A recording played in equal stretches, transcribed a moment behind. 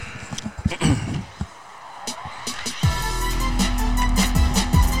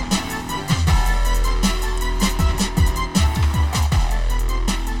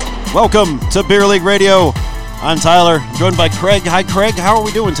Welcome to Beer League Radio. I'm Tyler, joined by Craig. Hi, Craig. How are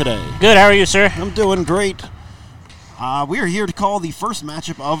we doing today? Good. How are you, sir? I'm doing great. We are here to call the first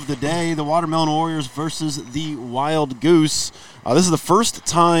matchup of the day, the Watermelon Warriors versus the Wild Goose. This is the first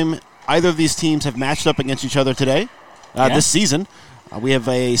time either of these teams have matched up against each other today, this season. We have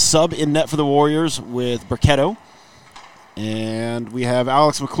a sub in net for the Warriors with Burketto, and we have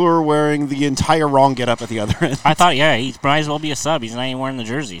Alex McClure wearing the entire wrong getup at the other end. I thought, he might as well be a sub. He's not even wearing the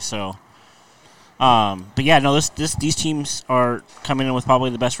jersey, so... these teams are coming in with probably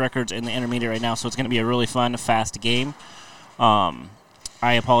the best records in the intermediate right now, so it's going to be a really fun, fast game.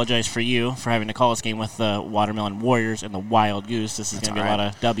 I apologize for you for having to call this game with the Watermelon Warriors and the Wild Goose. This is going to be a lot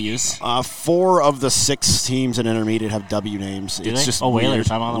of W's. 4 of the 6 teams in intermediate have W names. It's just Whalers.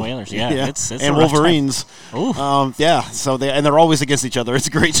 weird. I'm on the Whalers. Yeah. It's and Wolverines. So they're always against each other. It's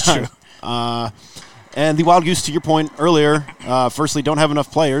a great time. And the Wild Goose, to your point earlier, firstly, don't have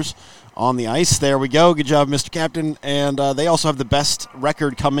enough players on the ice. There we go. Good job, Mr. Captain. And they also have the best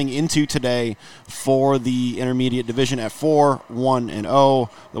record coming into today for the intermediate division at 4-1-0.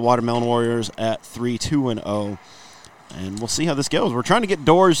 The Watermelon Warriors at 3-2-0. And we'll see how this goes. We're trying to get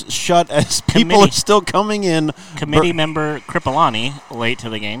doors shut as people are still coming in. Committee member Kripalani late to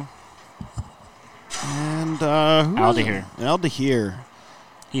the game. And Aldahir.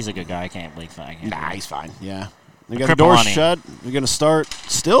 He's a good guy. I can't believe that. Nah, he's fine. Yeah. They got the doors shut. We're going to start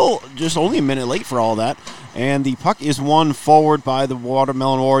still just only a minute late for all that. And the puck is won forward by the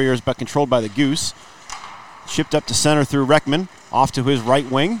Watermelon Warriors, but controlled by the Goose. Shipped up to center through Reckman. Off to his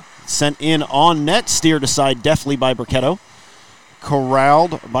right wing. Sent in on net. Steered aside deftly by Burketto.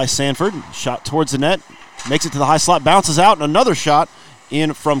 Corralled by Sanford. Shot towards the net. Makes it to the high slot. Bounces out. And another shot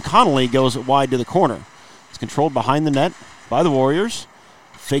in from Connolly goes wide to the corner. It's controlled behind the net by the Warriors.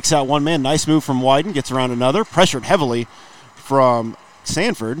 Fakes out one man. Nice move from Wyden. Gets around another. Pressured heavily from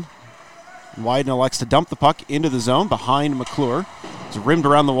Sanford. Wyden elects to dump the puck into the zone behind McClure. It's rimmed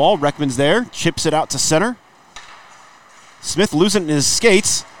around the wall. Reckman's there. Chips it out to center. Smith losing his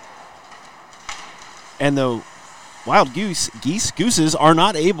skates. And the Wild Gooses are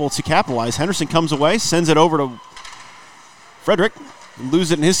not able to capitalize. Henderson comes away. Sends it over to Frederick.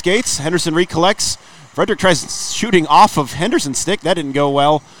 Loses it in his skates. Henderson recollects. Frederick tries shooting off of Henderson's stick. That didn't go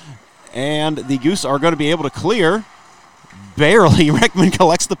well. And the Goose are going to be able to clear. Barely. Reckman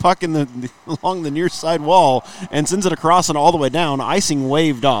collects the puck along the near side wall and sends it across and all the way down. Icing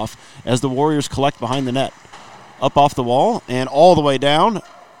waved off as the Warriors collect behind the net. Up off the wall and all the way down.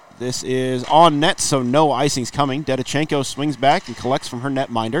 This is on net, so no icing's coming. Dedichenko swings back and collects from her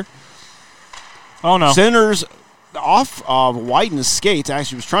netminder. Oh, no. Centers off of Wyden's skates.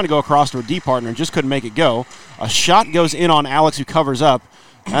 Actually was trying to go across to a D partner and just couldn't make it go. A shot goes in on Alex, who covers up.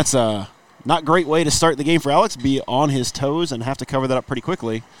 That's a not great way to start the game for Alex. Be on his toes and have to cover that up pretty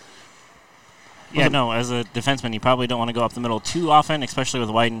quickly. Yeah, no, as a defenseman, you probably don't want to go up the middle too often, especially with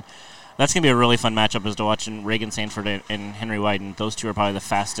Wyden. That's going to be a really fun matchup as to watching Reagan Sanford and Henry Wyden. Those two are probably the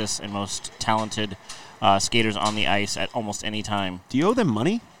fastest and most talented skaters on the ice at almost any time. Do you owe them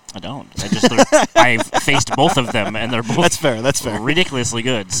money? I don't. I've faced both of them, and they're both That's fair. Ridiculously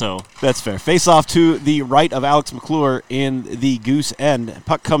good. So that's fair. Face off to the right of Alex McClure in the Goose end.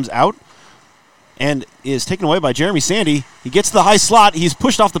 Puck comes out and is taken away by Jeremy Sandy. He gets to the high slot. He's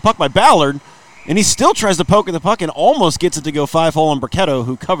pushed off the puck by Ballard, and he still tries to poke at the puck and almost gets it to go 5-hole on Burketto,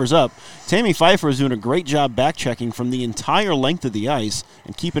 who covers up. Tammy Pfeiffer is doing a great job back-checking from the entire length of the ice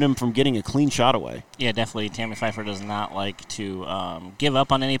and keeping him from getting a clean shot away. Yeah, definitely. Tammy Pfeiffer does not like to give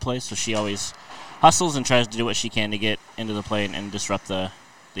up on any play, so she always hustles and tries to do what she can to get into the play and disrupt the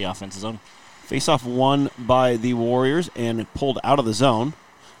offensive zone. Face-off won by the Warriors and pulled out of the zone.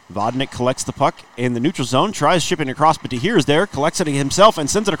 Vodnik collects the puck in the neutral zone, tries shipping it across, but DeHeer is there, collects it himself, and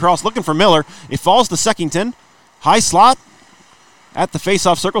sends it across looking for Miller. It falls to Seckington. High slot at the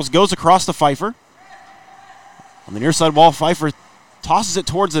face-off circles, goes across to Pfeiffer. On the near side wall, Pfeiffer tosses it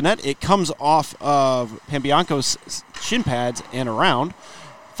towards the net. It comes off of Pambianco's shin pads and around.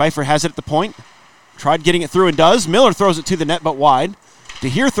 Pfeiffer has it at the point. Tried getting it through and does. Miller throws it to the net but wide.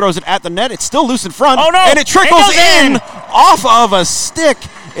 DeHeer throws it at the net. It's still loose in front. Oh, no! And it trickles in off of a stick.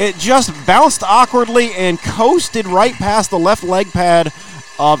 It just bounced awkwardly and coasted right past the left leg pad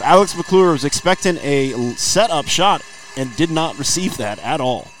of Alex McClure, who was expecting a set-up shot and did not receive that at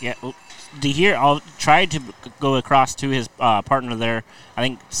all. Yeah, DeHeer tried to go across to his partner there, I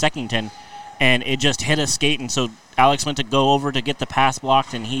think Seckington, and it just hit a skate, and so Alex went to go over to get the pass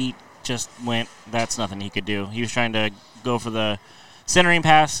blocked, and he just went, that's nothing he could do. He was trying to go for the centering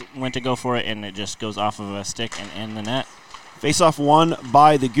pass, went to go for it, and it just goes off of a stick and in the net. Face-off won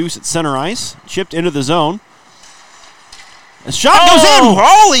by the Goose at center ice. Chipped into the zone. The shot goes in.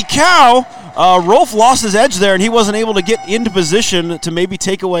 Holy cow. Rolf lost his edge there, and he wasn't able to get into position to maybe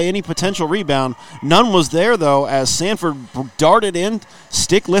take away any potential rebound. None was there, though, as Sanford darted in,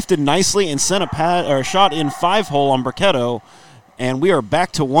 stick lifted nicely, and sent a shot in 5-hole on Burketto, and we are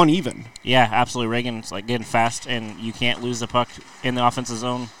back to 1 even. Yeah, absolutely. Reagan's like getting fast, and you can't lose the puck in the offensive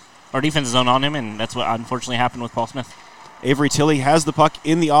zone or defensive zone on him, and that's what unfortunately happened with Paul Smith. Avery Tilley has the puck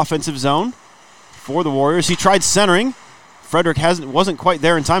in the offensive zone for the Warriors. He tried centering. Frederick wasn't quite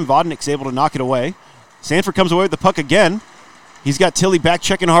there in time. Vodnik's able to knock it away. Sanford comes away with the puck again. He's got Tilley back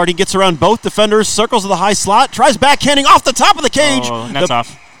checking hard. He gets around both defenders, circles to the high slot, tries backhanding off the top of the cage. Oh, net's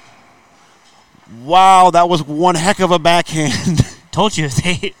off. Wow, that was one heck of a backhand. Told you,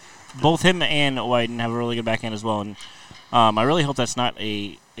 both him and Wyden have a really good backhand as well. And I really hope that's not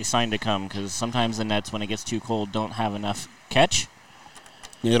a sign to come, because sometimes the nets, when it gets too cold, don't have enough catch.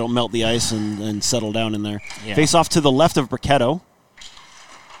 Yeah, it'll melt the ice and settle down in there. Yeah. Face off to the left of Burketto.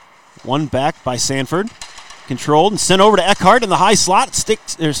 One back by Sanford. Controlled and sent over to Eckhart in the high slot.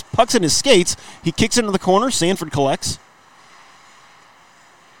 There's pucks in his skates. He kicks into the corner. Sanford collects.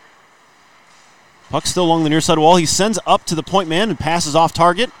 Puck still along the near side wall. He sends up to the point man and passes off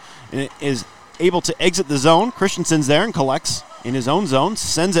target and is able to exit the zone. Christensen's there and collects in his own zone.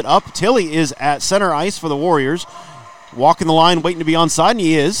 Sends it up. Tilley is at center ice for the Warriors. Walking the line, waiting to be onside, and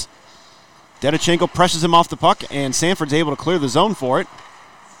he is. Dedichenko presses him off the puck, and Sanford's able to clear the zone for it.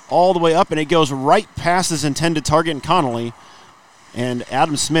 All the way up, and it goes right past his intended target in Connolly. And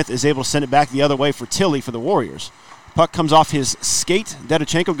Adam Smith is able to send it back the other way for Tilley for the Warriors. Puck comes off his skate.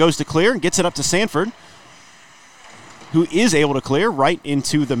 Dedichenko goes to clear and gets it up to Sanford, who is able to clear right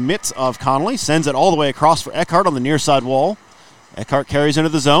into the mitts of Connolly. Sends it all the way across for Eckhart on the near side wall. Eckhart carries into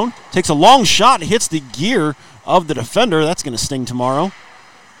the zone. Takes a long shot, hits the gear of the defender. That's going to sting tomorrow.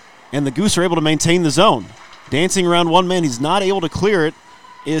 And the Goose are able to maintain the zone. Dancing around one man, he's not able to clear it,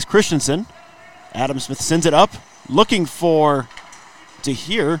 is Christensen. Adam Smith sends it up, looking for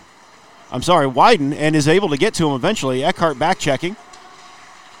Wyden, and is able to get to him eventually. Eckhart back checking.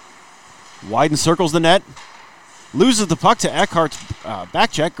 Wyden circles the net, loses the puck to Eckhart's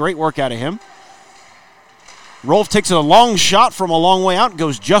back check. Great work out of him. Rolf takes a long shot from a long way out,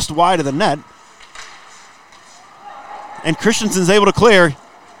 goes just wide of the net. And Christensen's able to clear.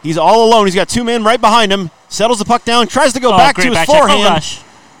 He's all alone. He's got 2 men right behind him. Settles the puck down. Tries to go back to his forehand.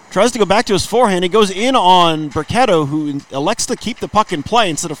 Tries to go back to his forehand. It goes in on Burketto, who elects to keep the puck in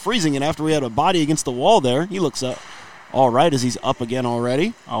play instead of freezing it after we had a body against the wall there. He looks up all right as he's up again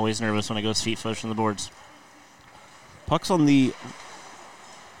already. Always nervous when it goes feet first from the boards. Puck's on the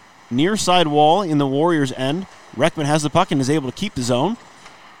near side wall in the Warriors' end. Reckman has the puck and is able to keep the zone.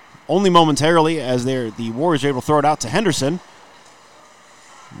 Only momentarily, as the Warriors are able to throw it out to Henderson.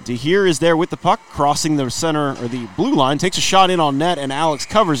 DeHeer is there with the puck, crossing the center or the blue line, takes a shot in on net, and Alex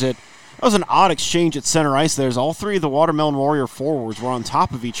covers it. That was an odd exchange at center ice. There's all 3 of the Watermelon Warrior forwards were on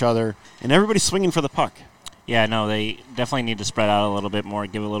top of each other, and everybody's swinging for the puck. Yeah, no, they definitely need to spread out a little bit more,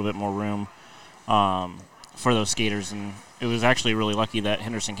 give a little bit more room for those skaters. And it was actually really lucky that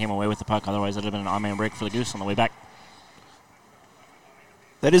Henderson came away with the puck. Otherwise, it would have been an on-man break for the Goose on the way back.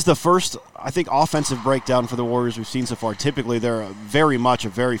 That is the first, I think, offensive breakdown for the Warriors we've seen so far. Typically, they're very much a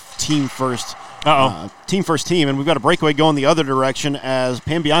very team-first team, and we've got a breakaway going the other direction as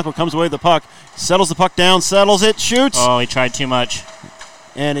Pambianco comes away with the puck, settles the puck down, settles it, shoots. Oh, he tried too much.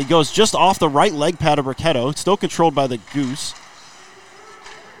 And it goes just off the right leg pad of Burketto. It's still controlled by the Goose.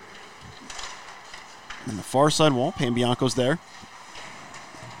 And the far side wall, Pambianco's there.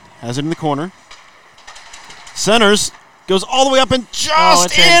 Has it in the corner. Centers. Goes all the way up and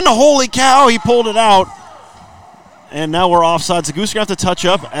just in. Holy cow, he pulled it out. And now we're offsides. The Goose are going to have to touch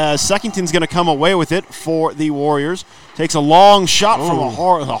up as Seckington's going to come away with it for the Warriors. Takes a long shot from a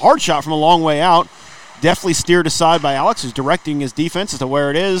hard shot from a long way out. Definitely steered aside by Alex, who's directing his defense as to where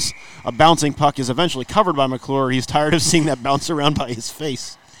it is. A bouncing puck is eventually covered by McClure. He's tired of seeing that bounce around by his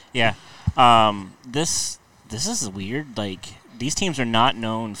face. Yeah. This is weird. Like, these teams are not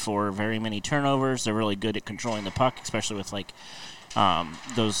known for very many turnovers. They're really good at controlling the puck, especially with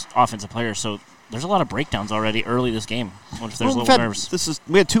those offensive players. So there's a lot of breakdowns already early this game. There's a little nerves.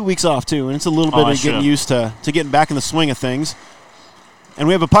 We had 2 weeks off too, and it's a little bit of getting used to getting back in the swing of things. And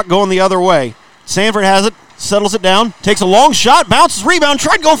we have a puck going the other way. Sanford has it, settles it down, takes a long shot, bounces, rebound,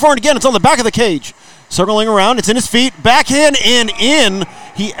 tried going for it again. It's on the back of the cage. Circling around, it's in his feet, backhand and in.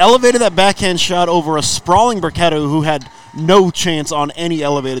 He elevated that backhand shot over a sprawling Burketto who had no chance on any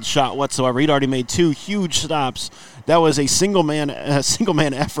elevated shot whatsoever. He'd already made 2 huge stops. That was a single man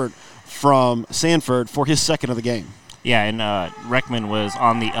effort from Sanford for his second of the game. Yeah, and Reckman was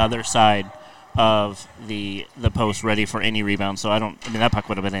on the other side of the post, ready for any rebound. So that puck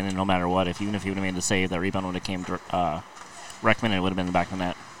would have been in no matter what. Even if he would have made the save, that rebound would have came to Reckman, and it would have been in the back of the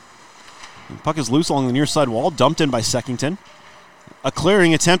net. The puck is loose along the near side wall, dumped in by Seckington. A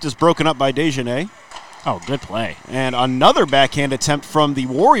clearing attempt is broken up by Desjardins. Oh, good play. And another backhand attempt from the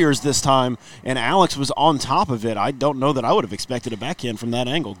Warriors this time, and Alex was on top of it. I don't know that I would have expected a backhand from that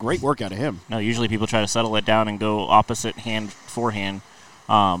angle. Great work out of him. No, usually people try to settle it down and go opposite hand, forehand.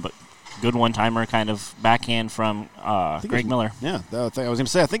 But good one-timer kind of backhand from Greg Miller. Yeah, I was going to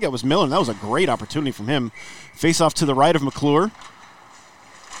say, I think it was Miller, and that was a great opportunity from him. Face off to the right of McClure.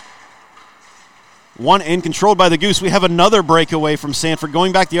 One in, controlled by the Goose. We have another breakaway from Sanford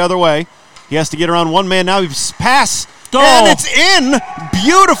going back the other way. He has to get around one man now. He's pass, and it's in.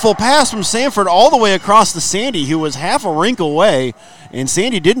 Beautiful pass from Sanford all the way across to Sandy, who was half a rink away, and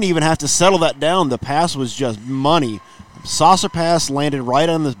Sandy didn't even have to settle that down. The pass was just money. Saucer pass landed right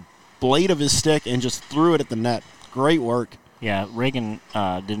on the blade of his stick and just threw it at the net. Great work. Yeah, Reagan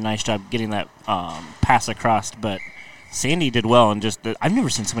did a nice job getting that pass across, but Sandy did well. And I've never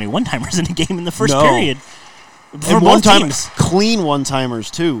seen so many one-timers in a game in the first period. And one-timers, clean one-timers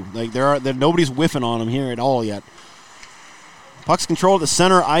too. Like nobody's whiffing on them here at all yet. Puck's controlled at the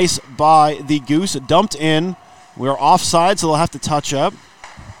center ice by the Goose. Dumped in. We're offside, so they'll have to touch up.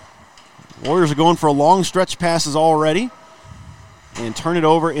 Warriors are going for long stretch passes already and turn it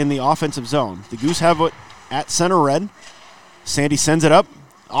over in the offensive zone. The Goose have it at center red. Sandy sends it up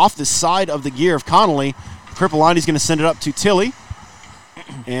off the side of the gear of Connolly. Kripalani's going to send it up to Tilly.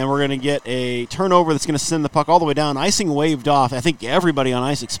 And we're going to get a turnover that's going to send the puck all the way down. Icing waved off. I think everybody on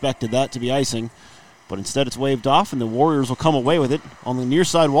ice expected that to be icing. But instead it's waved off, and the Warriors will come away with it. On the near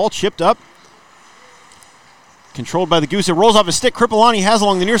side wall, chipped up. Controlled by the Goose. It rolls off his stick. Kripalani has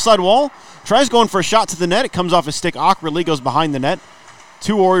along the near side wall. Tries going for a shot to the net. It comes off his stick awkwardly, goes behind the net.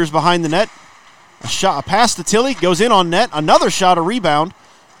 Two Warriors behind the net. A pass to Tilly. Goes in on net. Another shot, a rebound.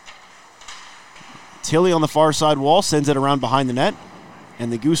 Tilly on the far side wall sends it around behind the net.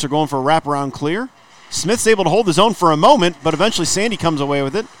 And the Goose are going for a wraparound clear. Smith's able to hold the zone for a moment, but eventually Sandy comes away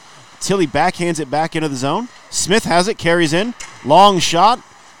with it. Tilly backhands it back into the zone. Smith has it, carries in. Long shot.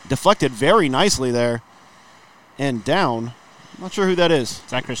 Deflected very nicely there. And down. I'm not sure who that is.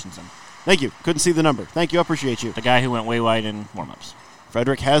 Zach Christensen. Thank you. Couldn't see the number. Thank you. I appreciate you. The guy who went way wide in warm-ups.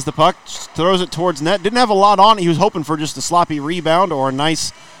 Frederick has the puck. Throws it towards net. Didn't have a lot on it. He was hoping for just a sloppy rebound or a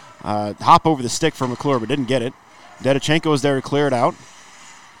nice hop over the stick for McClure, but didn't get it. Dedichenko is there to clear it out.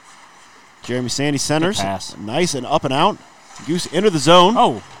 Jeremy Sandy centers. Nice and up and out. Goose into the zone.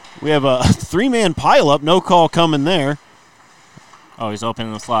 Oh. We have a three-man pileup. No call coming there. Oh, he's open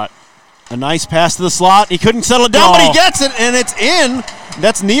in the slot. A nice pass to the slot. He couldn't settle it down, but he gets it, and it's in.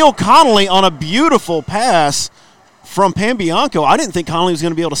 That's Neil Connolly on a beautiful pass from Pambianco. I didn't think Connolly was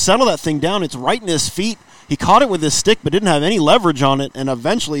going to be able to settle that thing down. It's right in his feet. He caught it with his stick, but didn't have any leverage on it, and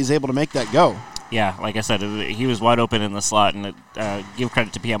eventually he's able to make that go. Yeah, like I said, he was wide open in the slot, and give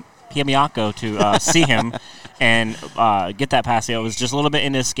credit to Pambianco to see him and get that pass. It was just a little bit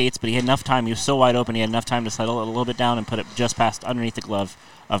in his skates, but he had enough time. He was so wide open, he had enough time to settle it a little bit down and put it just past underneath the glove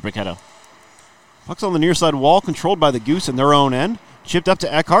of Bricketto. Puck's on the near side wall, controlled by the Goose in their own end. Chipped up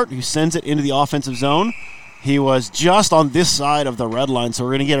to Eckhart, who sends it into the offensive zone. He was just on this side of the red line, so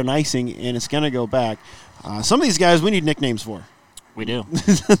we're going to get an icing, and it's going to go back. Some of these guys we need nicknames for. We do.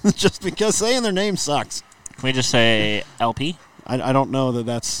 Just because saying their name sucks. Can we just say LP? I don't know that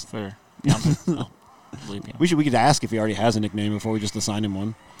that's... For We could ask if he already has a nickname before we just assign him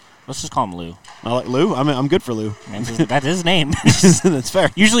one. Let's just call him Lou. I like Lou? I'm good for Lou. That's his name. That's fair.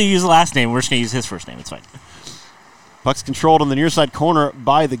 Usually you use the last name. We're just going to use his first name. It's fine. Puck's controlled on the near side corner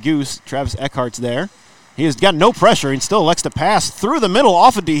by the Goose. Travis Eckhart's there. He has got no pressure. He still elects to pass through the middle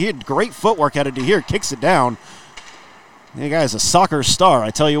off of DeHeer. Great footwork out of DeHeer. Kicks it down. The guy is a soccer star,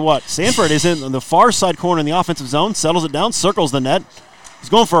 I tell you what. Sanford is in the far side corner in the offensive zone. Settles it down. Circles the net. He's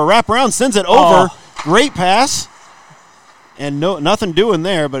going for a wraparound. Sends it over. Great pass. And nothing doing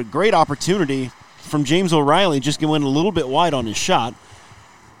there, but great opportunity from James O'Reilly. Just going a little bit wide on his shot.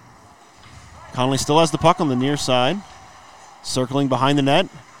 Connolly still has the puck on the near side. Circling behind the net.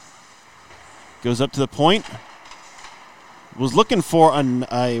 Goes up to the point. Was looking for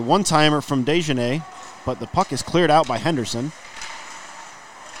a one-timer from Desjardins, but the puck is cleared out by Henderson.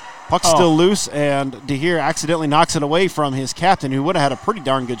 Puck's still loose, and DeHeer accidentally knocks it away from his captain, who would have had a pretty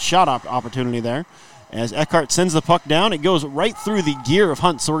darn good shot opportunity there. As Eckhart sends the puck down, it goes right through the gear of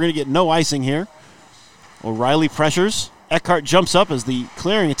Hunt, so we're going to get no icing here. O'Reilly pressures. Eckhart jumps up as the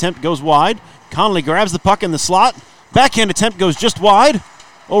clearing attempt goes wide. Connolly grabs the puck in the slot, Backhand attempt goes just wide.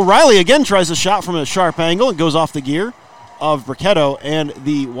 O'Reilly again tries a shot from a sharp angle. It goes off the gear of Bricketto, and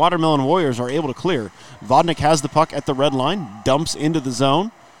the Watermelon Warriors are able to clear. Vodnik has the puck at the red line, dumps into the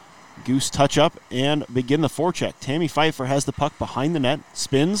zone. Goose touch up and begin the forecheck. Tammy Pfeiffer has the puck behind the net,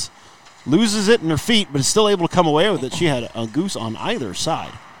 spins, loses it in her feet, but is still able to come away with it. She had a Goose on either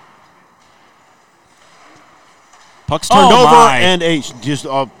side. Puck's turned over, and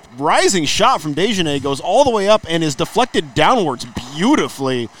a rising shot from Desjardins goes all the way up and is deflected downwards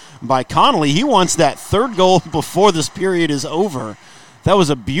beautifully by Connolly. He wants that third goal before this period is over. That was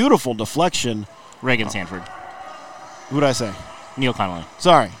a beautiful deflection. Reagan Sanford. Who did I say? Neil Connolly.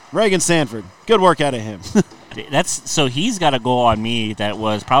 Sorry, Reagan Sanford. Good work out of him. So he's got a goal on me that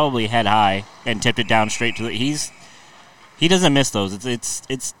was probably head high and tipped it down straight to the. He doesn't miss those.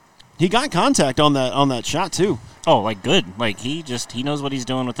 It's. He got contact on that shot too. Oh, like good. Like he knows what he's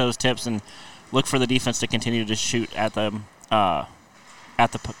doing with those tips, and look for the defense to continue to shoot at the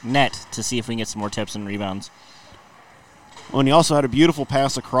net to see if we can get some more tips and rebounds. Oh, and he also had a beautiful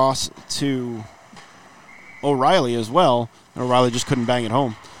pass across to O'Reilly as well. O'Reilly just couldn't bang it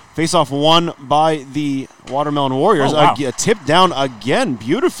home. Face-off won by the Watermelon Warriors. Oh, wow. A tip down again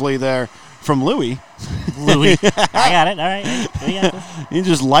beautifully there from Louie. Louie. I got it. All right. He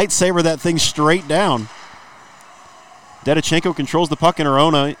just lightsaber that thing straight down. Dedichenko controls the puck in her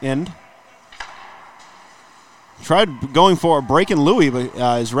own end. Tried going for a break in Louie, but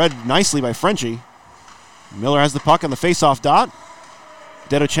is read nicely by Frenchie. Miller has the puck on the face-off dot.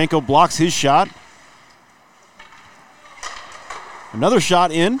 Dedichenko blocks his shot. Another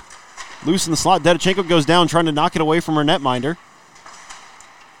shot in. Loose in the slot. Dedichenko goes down trying to knock it away from her netminder.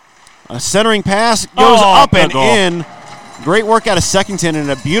 A centering pass goes up and in. Great work out of Secondton, and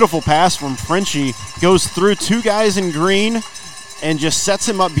a beautiful pass from Frenchie. Goes through two guys in green and just sets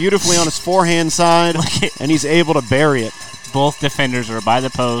him up beautifully on his forehand side, and he's able to bury it. Both defenders were by the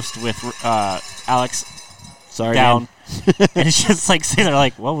post with Alex down. And it's just like sitting there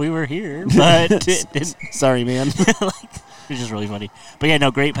like, well, we were here, but sorry, man. It's just really funny. But yeah,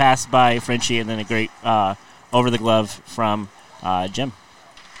 no, great pass by Frenchie, and then a great over the glove from Jim.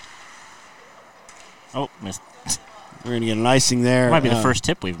 Oh, missed. We're going to get an icing there. Might be the first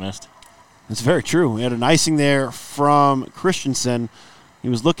tip we've missed. That's very true. We had an icing there from Christensen. He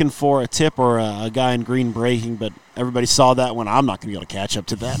was looking for a tip or a guy in green breaking, but everybody saw that one. I'm not going to be able to catch up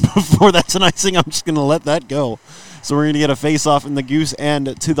to that before that's an icing. I'm just going to let that go. So we're going to get a face-off in the Goose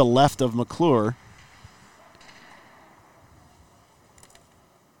end to the left of McClure.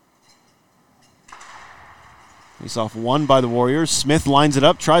 Face-off won by the Warriors. Smith lines it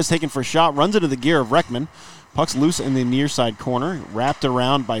up, tries taking for a shot, runs into the gear of Reckman. Puck's loose in the near side corner, wrapped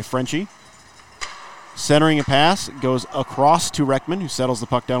around by Frenchie. Centering a pass, goes across to Reckman, who settles the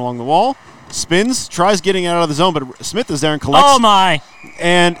puck down along the wall. Spins, tries getting out of the zone, but Smith is there and collects. Oh, my.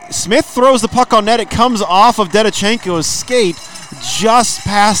 And Smith throws the puck on net. It comes off of Dedichenko's skate just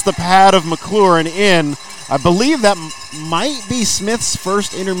past the pad of McClure and in. I believe that might be Smith's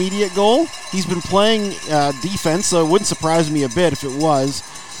first intermediate goal. He's been playing defense, so it wouldn't surprise me a bit if it was.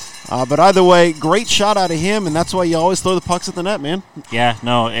 But either way, great shot out of him, and that's why you always throw the pucks at the net, man. Yeah,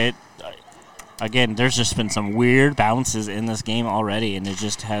 no, again, there's just been some weird bounces in this game already, and it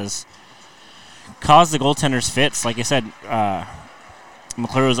just has caused the goaltenders fits. Like I said,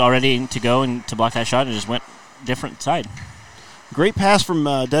 McClure was already to go and to block that shot and just went different side. Great pass from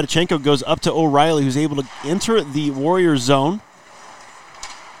Dedichenko goes up to O'Reilly, who's able to enter the Warriors zone.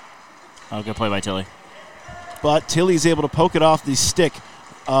 Oh, good play by Tilly. But Tilly's able to poke it off the stick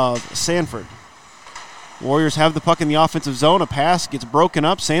of Sanford. Warriors have the puck in the offensive zone. A pass gets broken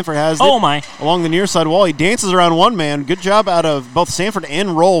up. Sanford has it along the near side wall. He dances around one man. Good job out of both Sanford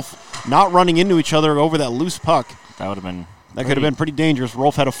and Rolfe not running into each other over that loose puck. That would have been could have been pretty dangerous.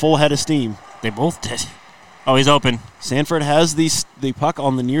 Rolfe had a full head of steam. They both did. Oh, he's open. Sanford has the puck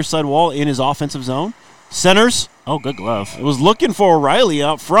on the near side wall in his offensive zone. Centers. Oh, good glove. It was looking for O'Reilly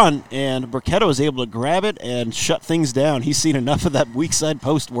out front, and Bricketto was able to grab it and shut things down. He's seen enough of that weak side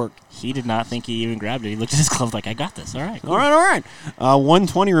post work. He did not think he even grabbed it. He looked at his glove like, I got this. All right. Cool. All right.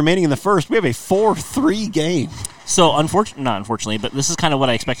 1:20 remaining in the first. We have a 4-3 game. So, not unfortunately, but this is kind of what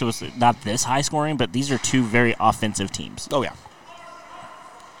I expected was not this high scoring, but these are two very offensive teams. Oh, yeah.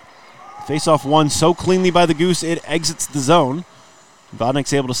 Face-off won so cleanly by the Goose, it exits the zone.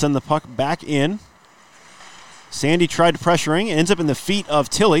 Vodnik's able to send the puck back in. Sandy tried pressuring, ends up in the feet of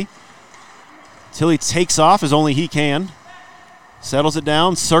Tilly. Tilly takes off as only he can. Settles it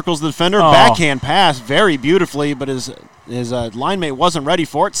down, circles the defender, backhand pass very beautifully, but his line mate wasn't ready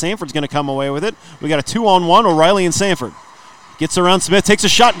for it. Sanford's going to come away with it. We got a 2-on-1, O'Reilly and Sanford. Gets around Smith, takes a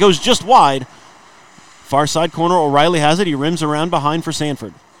shot, goes just wide. Far side corner, O'Reilly has it. He rims around behind for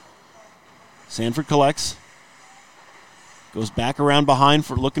Sanford. Sanford collects. Goes back around behind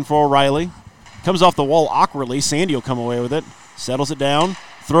for looking for O'Reilly. Comes off the wall awkwardly. Sandy will come away with it. Settles it down.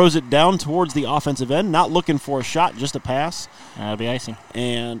 Throws it down towards the offensive end. Not looking for a shot, just a pass. That'll be icing.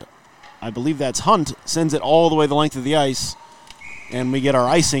 And I believe that's Hunt. Sends it all the way the length of the ice. And we get our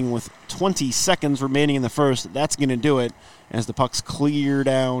icing with 20 seconds remaining in the first. That's going to do it as the puck's clear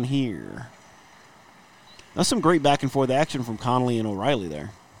down here. That's some great back and forth action from Connolly and O'Reilly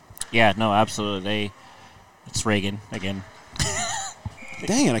there. Yeah, no, absolutely. It's Reagan again.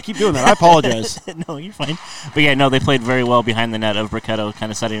 Dang it, I keep doing that. I apologize. No, you're fine. But yeah, no, they played very well behind the net of Bricketto,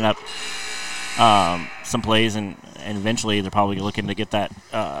 kind of setting up some plays, and eventually they're probably looking to get that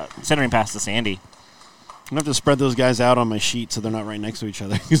centering pass to Sandy. I'm going to have to spread those guys out on my sheet so they're not right next to each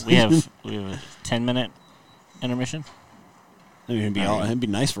other. we have a 10-minute intermission. I mean, it'd be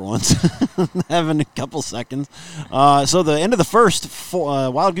nice for once, having a couple seconds. So the end of the first,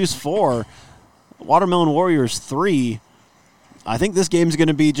 Wild Goose 4, Watermelon Warriors 3. I think this game's going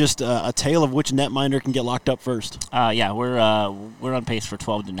to be just a tale of which netminder can get locked up first. Yeah, we're on pace for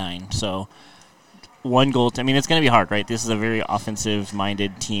 12-9. So one goal. I mean, it's going to be hard, right? This is a very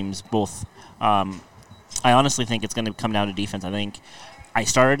offensive-minded teams. Both. I honestly think it's going to come down to defense. I think I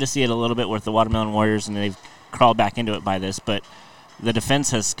started to see it a little bit with the Watermelon Warriors, and they've crawled back into it by this, but the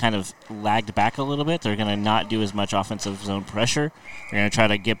defense has kind of lagged back a little bit. They're going to not do as much offensive zone pressure. They're going to try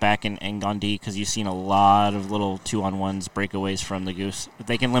to get back and on D because you've seen a lot of little 2-on-1s, breakaways from the Goose. If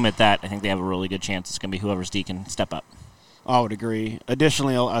they can limit that, I think they have a really good chance. It's going to be whoever's D can step up. I would agree.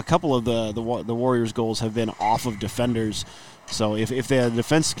 Additionally, a couple of the Warriors' goals have been off of defenders. So if the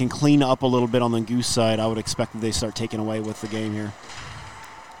defense can clean up a little bit on the Goose side, I would expect that they start taking away with the game here.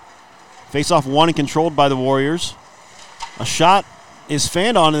 Face-off won and controlled by the Warriors. A shot is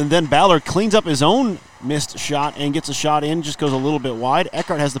fanned on, and then Ballard cleans up his own missed shot and gets a shot in, just goes a little bit wide.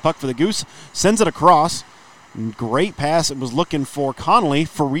 Eckhart has the puck for the Goose, sends it across. Great pass. It was looking for Connolly,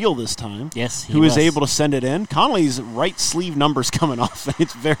 for real this time. Yes, he who was able to send it in. Connolly's right sleeve number's coming off, and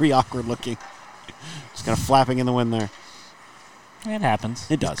it's very awkward looking. Just kind of flapping in the wind there. It happens.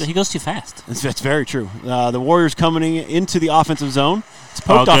 It does. He goes too fast. That's very true. The Warriors coming into the offensive zone. It's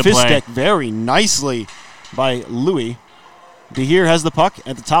poked off his stick very nicely by Louis. DeHeer has the puck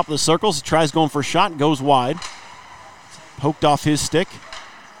at the top of the circles. He tries going for a shot, goes wide. Poked off his stick.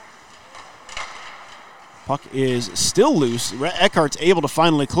 Puck is still loose. Eckhart's able to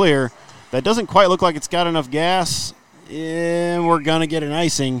finally clear. That doesn't quite look like it's got enough gas. And we're going to get an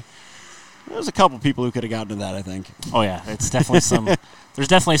icing. There's a couple people who could have gotten to that, I think. Oh, yeah. It's definitely some. There's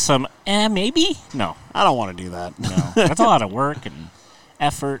definitely some, maybe? No. I don't want to do that. No. That's a lot of work and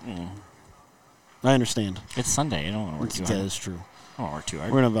effort. And I understand. It's Sunday. I don't want to work too hard. That is true. I don't want to work too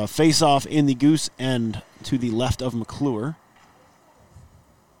hard. We're going to have a face-off in the Goose end to the left of McClure.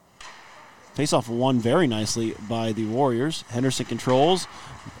 Face-off won very nicely by the Warriors. Henderson controls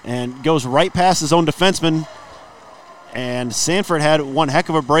and goes right past his own defenseman. And Sanford had one heck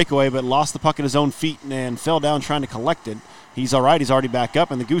of a breakaway, but lost the puck at his own feet and fell down trying to collect it. He's all right. He's already back up,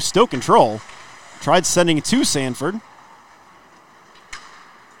 and the Goose still control. Tried sending it to Sanford.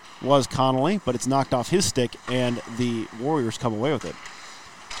 Was Connolly, but it's knocked off his stick, and the Warriors come away with it.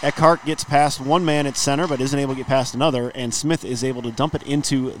 Eckhart gets past one man at center, but isn't able to get past another, and Smith is able to dump it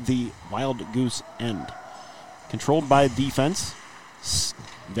into the Wild Goose end. Controlled by defense.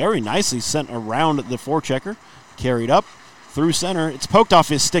 Very nicely sent around the forechecker. Carried up through center. It's poked off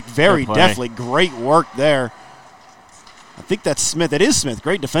his stick very deftly. Great work there. I think that's Smith. It is Smith.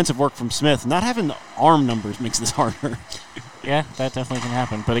 Great defensive work from Smith. Not having the arm numbers makes this harder. Yeah, that definitely can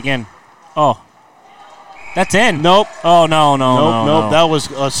happen. But again, that's in. Nope. Oh, no. That was,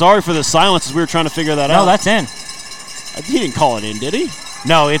 sorry for the silence as we were trying to figure that out. No, that's in. He didn't call it in, did he?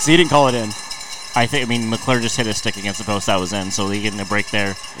 No, he didn't call it in. McClure just hit his stick against the post. That was in, so they getting a break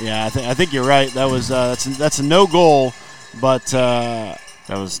there. Yeah, I think you're right. That was that's a no goal, but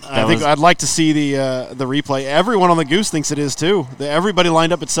I'd like to see the replay. Everyone on the Goose thinks it is too. Everybody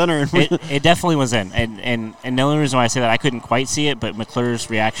lined up at center. It definitely was in, and the only reason why I say that, I couldn't quite see it, but McClure's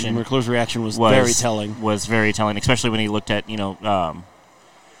reaction was very telling. Was very telling, especially when he looked at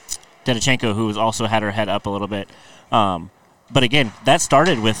Dedichenko, who also had her head up a little bit. But again, that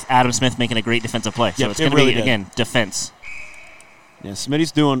started with Adam Smith making a great defensive play. So it's going to be, again, defense. Yeah,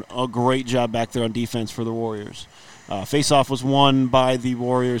 Smitty's doing a great job back there on defense for the Warriors. Face-off was won by the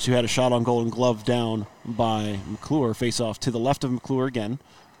Warriors, who had a shot on goal and glove down by McClure. Face-off to the left of McClure again.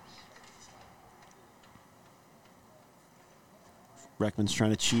 Reckman's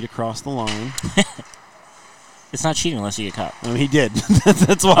trying to cheat across the line. It's not cheating unless you get caught. I mean, he did.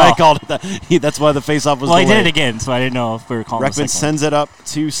 That's why I called it that. That's why the face-off was delayed. Well, he did it again, so I didn't know if we were calling it. Reckman sends it up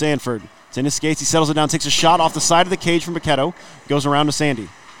to Sanford. It's in his skates. He settles it down, takes a shot off the side of the cage from Bicchetto. Goes around to Sandy.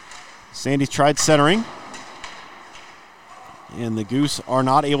 Sandy tried centering. And the Goose are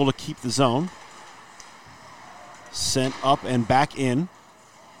not able to keep the zone. Sent up and back in.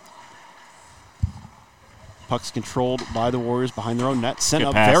 Puck's controlled by the Warriors behind their own net. Sent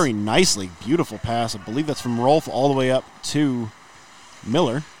up very nicely. Beautiful pass. I believe that's from Rolf all the way up to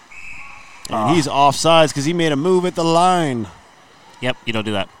Miller. And he's offsides because he made a move at the line. Yep, you don't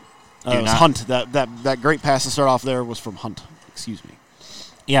do that. It was Hunt. That great pass to start off there was from Hunt. Excuse me.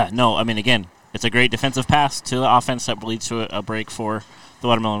 Yeah, no, I mean, again, it's a great defensive pass to the offense that leads to a break for the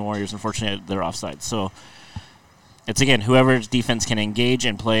Watermelon Warriors. Unfortunately, they're offside. So it's, again, whoever's defense can engage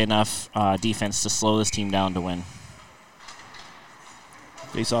and play enough defense to slow this team down to win.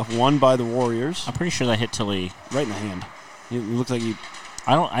 Face-off won by the Warriors. I'm pretty sure that hit Tilly right in the hand. It looks like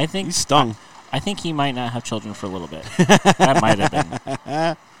I think he's stung. I think he might not have children for a little bit. That might have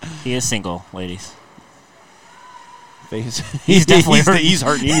been. He is single, ladies. He's definitely hurt. He's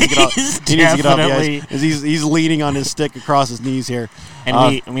hurt. He needs to get up. He needs to get up, guys. He's leaning on his stick across his knees here.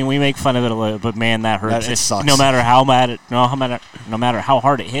 And we make fun of it a little, but man, that hurts. It sucks. No matter how how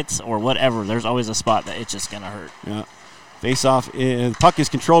hard it hits or whatever, there's always a spot that it's just gonna hurt. Yeah. Face off. The puck is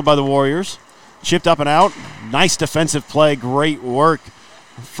controlled by the Warriors. Chipped up and out. Nice defensive play. Great work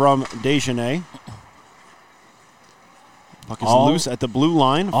from Deschanel. Puck is loose at the blue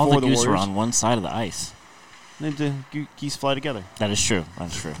line for the Warriors. All the Goose were on one side of the ice. The geese fly together. That is true.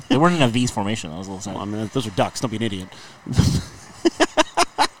 That's true. They weren't in a V's formation. That was a little sad. Well, I mean, those are ducks. Don't be an idiot.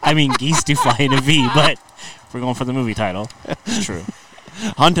 I mean, geese do fly in a V, but if we're going for the movie title, it's true.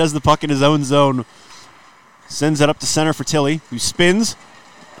 Hunt has the puck in his own zone. Sends it up to center for Tilly, who spins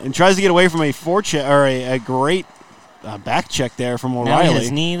and tries to get away from a forecheck or a great back check there from O'Reilly. Now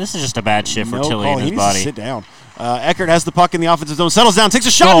his knee. This is just a bad shift for Tilly and his body. Sit down. Eckert has the puck in the offensive zone, settles down, takes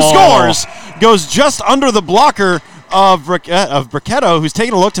a shot and scores. Goes just under the blocker of Bicchetto, who's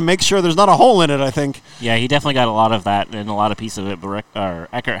taking a look to make sure there's not a hole in it, I think. Yeah, he definitely got a lot of that and a lot of piece of it, but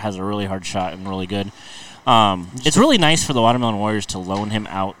Eckert has a really hard shot and really good. It's really nice for the Watermelon Warriors to loan him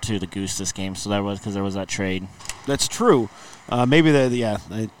out to the Goose this game, so because there was that trade. That's true. Maybe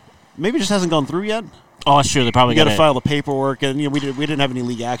maybe it just hasn't gone through yet. Oh, that's true. They probably got to file the paperwork, and we didn't have any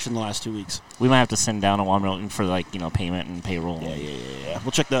league action the last 2 weeks. We might have to send down a Watermelon for payment and payroll. Yeah.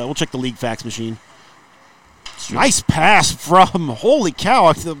 We'll check the league fax machine. Nice pass from holy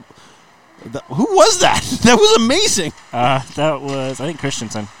cow! Who was that? That was amazing. That was I think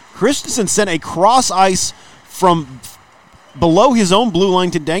Christensen. Christensen sent a cross ice from below his own blue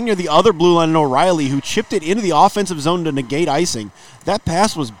line to dang near the other blue line, and O'Reilly, who chipped it into the offensive zone to negate icing. That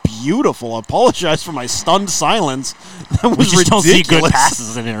pass was beautiful. I apologize for my stunned silence. That was ridiculous. Don't see good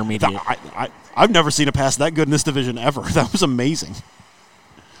passes in intermediate. I've never seen a pass that good in this division ever. That was amazing.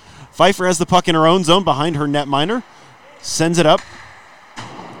 Pfeiffer has the puck in her own zone behind her netminder. Sends it up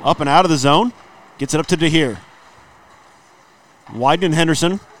and out of the zone. Gets it up to DeHeer. Wyden and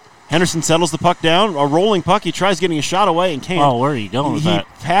Henderson. Henderson settles the puck down. A rolling puck. He tries getting a shot away and can't. Oh, where are you going with that?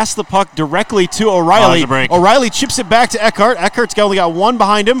 He passed the puck directly to O'Reilly. O'Reilly chips it back to Eckhart. Eckhart's only got one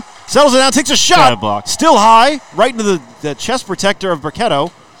behind him. Settles it down, takes a shot. Still high, right into the chest protector of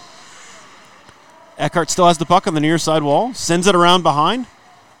Bicchetto. Eckhart still has the puck on the near side wall. Sends it around behind.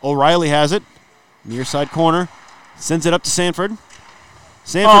 O'Reilly has it. Near side corner. Sends it up to Sanford.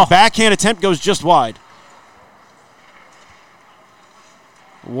 Backhand attempt goes just wide.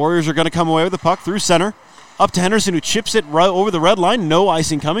 Warriors are going to come away with the puck through center. Up to Henderson, who chips it right over the red line. No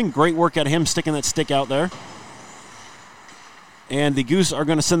icing coming. Great work out of him sticking that stick out there. And the Goose are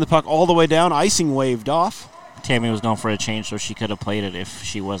going to send the puck all the way down. Icing waved off. Tammy was going for a change, so she could have played it if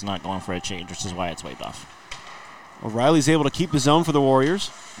she was not going for a change, which is why it's waved off. O'Reilly's able to keep the zone for the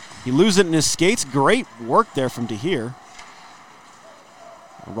Warriors. He loses it in his skates. Great work there from DeHeer.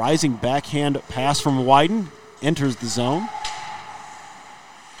 A rising backhand pass from Wyden enters the zone.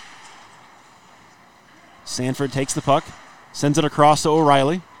 Sanford takes the puck, sends it across to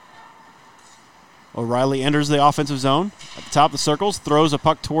O'Reilly. O'Reilly enters the offensive zone. At the top of the circles, throws a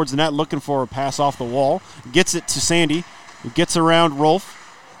puck towards the net, looking for a pass off the wall. Gets it to Sandy, who gets around Rolf.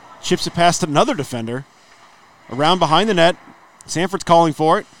 Chips it past another defender. Around behind the net. Sanford's calling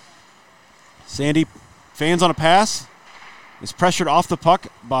for it. Sandy fans on a pass. Is pressured off the puck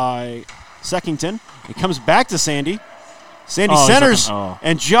by Seckington. It comes back to Sandy. Sandy centers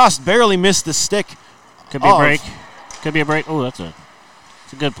and just barely missed the stick. Could be a break. Could be a break. Oh, that's a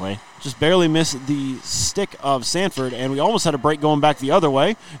It's a good play. Just barely missed the stick of Sanford, and we almost had a break going back the other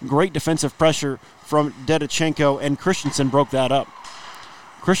way. Great defensive pressure from Dedichenko, and Christensen broke that up.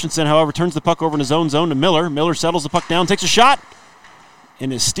 Christensen, however, turns the puck over in his own zone to Miller. Miller settles the puck down, takes a shot,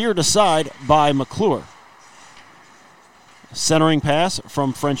 and is steered aside by McClure. Centering pass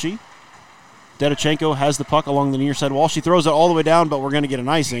from Frenchie. Dedichenko has the puck along the near side wall. She throws it all the way down, but we're going to get an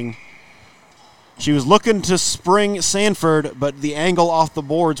icing. She was looking to spring Sanford, but the angle off the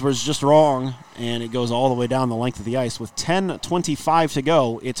boards was just wrong, and it goes all the way down the length of the ice. With 10:25 to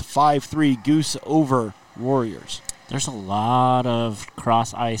go, it's 5-3 Goose over Warriors. There's a lot of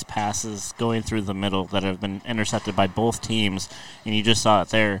cross-ice passes going through the middle that have been intercepted by both teams, and you just saw it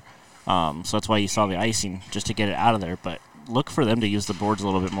there. So that's why you saw the icing, just to get it out of there. But look for them to use the boards a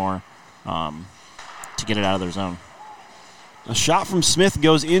little bit more to get it out of their zone. A shot from Smith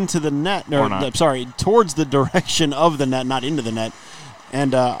goes into the net, towards the direction of the net, not into the net.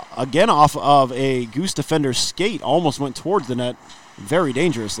 And again, off of a Goose defender's skate, almost went towards the net very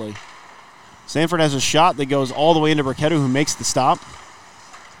dangerously. Sanford has a shot that goes all the way into Burketto, who makes the stop.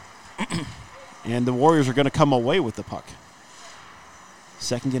 And the Warriors are going to come away with the puck.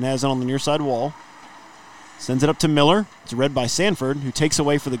 Seckington has it on the near side wall. Sends it up to Miller. It's read by Sanford, who takes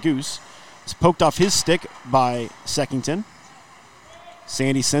away for the Goose. It's poked off his stick by Seckington.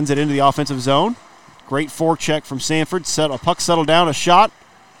 Sandy sends it into the offensive zone. Great forecheck from Sanford. A puck settled down, a shot.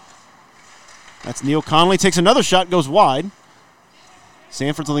 That's Neil Connolly. Takes another shot, goes wide.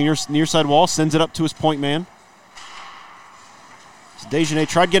 Sanford's on the near side wall, sends it up to his point man. So Desjardins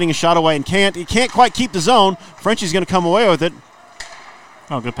tried getting a shot away and can't. He can't quite keep the zone. Frenchie's going to come away with it.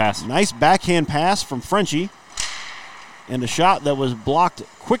 Oh, good pass. Nice backhand pass from Frenchie. And a shot that was blocked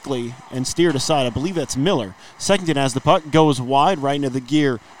quickly and steered aside. I believe that's Miller. Seckington has the puck, goes wide right into the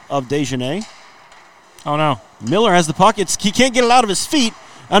gear of Desjardins. Oh, no. Miller has the puck. He can't get it out of his feet.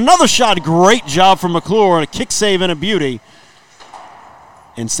 Another shot. Great job from McClure. And a kick save and a beauty.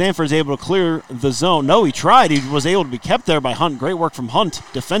 And Sanford's able to clear the zone. No, he tried. He was able to be kept there by Hunt. Great work from Hunt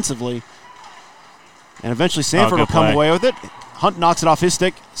defensively. And eventually Sanford will come away with it. Hunt knocks it off his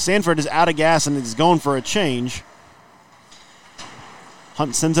stick. Sanford is out of gas and is going for a change.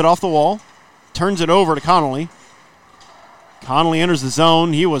 Hunt sends it off the wall. Turns it over to Connolly. Connolly enters the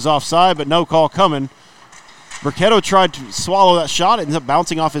zone. He was offside, but no call coming. Burketto tried to swallow that shot. It ends up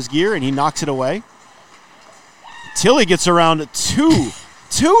bouncing off his gear, and he knocks it away. Tilly gets around two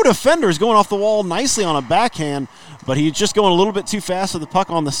defenders going off the wall nicely on a backhand, but he's just going a little bit too fast with the puck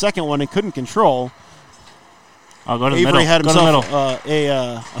on the second one and couldn't control. I'll go to the Avery middle. had himself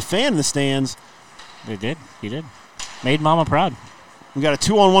a fan in the stands. He did. Made Mama proud. We got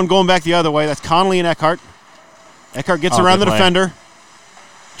a 2-on-1 going back the other way. That's Connolly and Eckhart. Eckhart gets around the defender.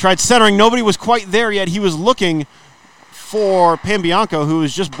 Tried centering. Nobody was quite there yet. He was looking for Pambianco, who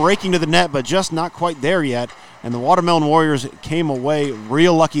was just breaking to the net, but just not quite there yet. And the Watermelon Warriors came away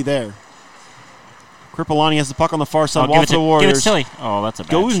real lucky there. Kripalani has the puck on the far side. Wall for the Warriors. Give it Tilly. Oh, that's a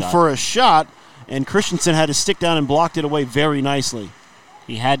bad Goes shot. for a shot, and Christensen had his stick down and blocked it away very nicely.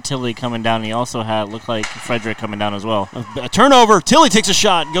 He had Tilly coming down, and he also looked like Frederick coming down as well. A turnover. Tilly takes a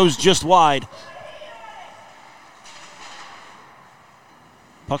shot, goes just wide.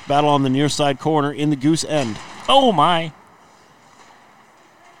 Puck battle on the near side corner in the Goose end. Oh, my.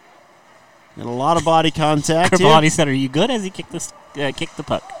 And a lot of body contact. Kripalani said, "Are you good?" as he kicked the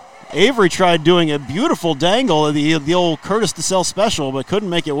puck. Avery tried doing a beautiful dangle, the old Curtis DeSalle special, but couldn't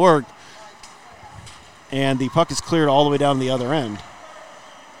make it work. And the puck is cleared all the way down the other end.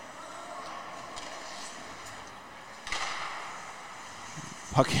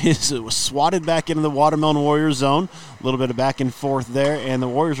 Puck was swatted back into the Watermelon Warriors zone. A little bit of back and forth there, and the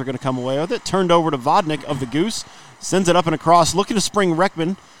Warriors are going to come away with it. Turned over to Vodnik of the Goose. Sends it up and across, looking to spring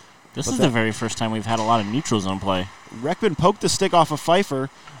Reckman. This is the very first time we've had a lot of neutral zone play. Reckman poked the stick off of Pfeiffer,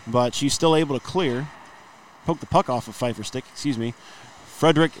 but she's still able to clear. Poke the puck off of Pfeiffer's stick,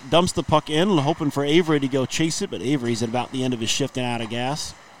 Frederick dumps the puck in, hoping for Avery to go chase it, but Avery's at about the end of his shift and out of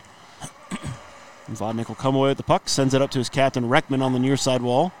gas. Vodnik will come away with the puck, sends it up to his captain, Reckman, on the near side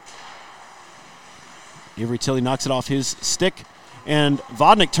wall. Avery Tilly knocks it off his stick, and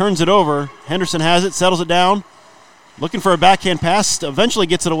Vodnik turns it over. Henderson has it, settles it down. Looking for a backhand pass, eventually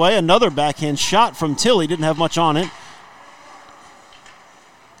gets it away. Another backhand shot from Tilly, didn't have much on it.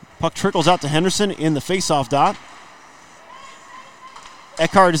 Puck trickles out to Henderson in the face-off dot.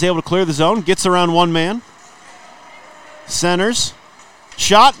 Eckhart is able to clear the zone, gets around one man. Centers.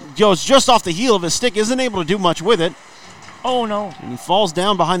 Shot goes just off the heel of his stick, isn't able to do much with it. Oh, no. And he falls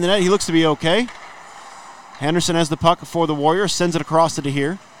down behind the net. He looks to be okay. Henderson has the puck for the Warriors, sends it across to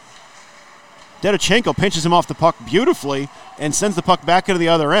DeHere. Dedichenko pinches him off the puck beautifully and sends the puck back into the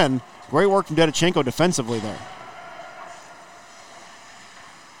other end. Great work from Dedichenko defensively there.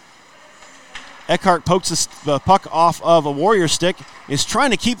 Eckhart pokes the puck off of a Warrior stick, is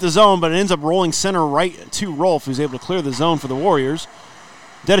trying to keep the zone, but it ends up rolling center right to Rolf, who's able to clear the zone for the Warriors.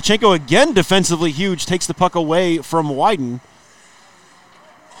 Dedichenko again defensively huge, takes the puck away from Wyden.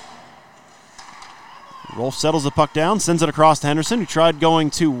 Rolf settles the puck down, sends it across to Henderson, who tried going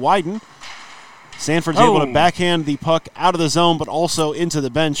to Wyden. Sanford's able to backhand the puck out of the zone, but also into the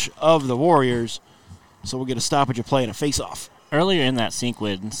bench of the Warriors. So we'll get a stoppage of play and a face-off. Earlier in that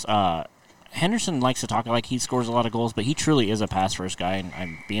sequence, Henderson likes to talk like he scores a lot of goals, but he truly is a pass-first guy, and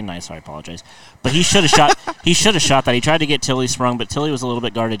I'm being nice, so I apologize. But he should have shot. He should have shot that. He tried to get Tilly sprung, but Tilly was a little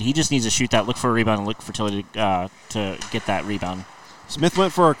bit guarded. He just needs to shoot that, look for a rebound, and look for Tilly to get that rebound. Smith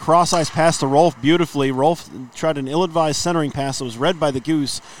went for a cross-ice pass to Rolf beautifully. Rolf tried an ill-advised centering pass that was read by the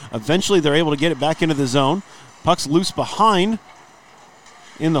Goose. Eventually, they're able to get it back into the zone. Puck's loose behind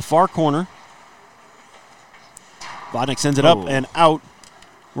in the far corner. Vodnik sends it up and out.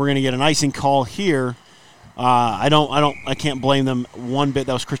 We're going to get an icing call here. I can't blame them one bit.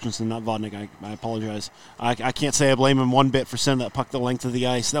 That was Christensen, not Vodnik. I apologize. I can't say I blame him one bit for sending that puck the length of the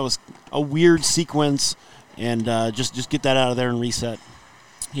ice. That was a weird sequence, and just get that out of there and reset.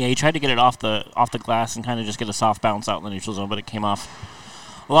 Yeah, he tried to get it off the glass and kind of just get a soft bounce out in the neutral zone, but it came off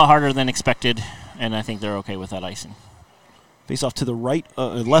a lot harder than expected, and I think they're okay with that icing. Face off to the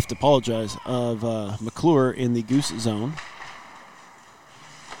left, of McClure in the Goose zone.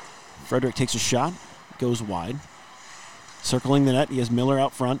 Frederick takes a shot, goes wide. Circling the net, he has Miller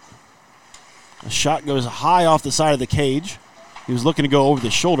out front. A shot goes high off the side of the cage. He was looking to go over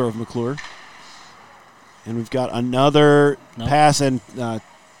the shoulder of McClure. And we've got another pass, and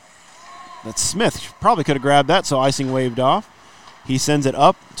that's Smith. Probably could have grabbed that, so icing waved off. He sends it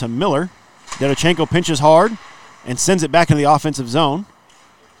up to Miller. Dedichenko pinches hard and sends it back into the offensive zone.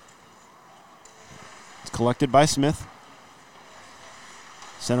 It's collected by Smith.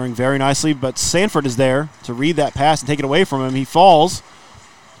 Centering very nicely, but Sanford is there to read that pass and take it away from him. He falls.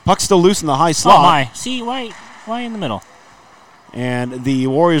 Puck's still loose in the high slot. Oh, my. See, why in the middle? And the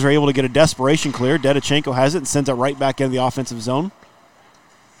Warriors are able to get a desperation clear. Dedichenko has it and sends it right back into the offensive zone.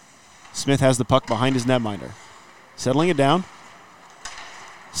 Smith has the puck behind his netminder. Settling it down.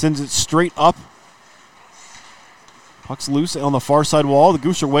 Sends it straight up. Puck's loose on the far side wall. The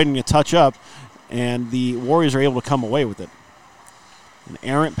Goose are waiting to touch up, and the Warriors are able to come away with it. An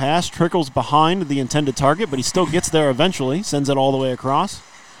errant pass trickles behind the intended target, but he still gets there eventually. Sends it all the way across.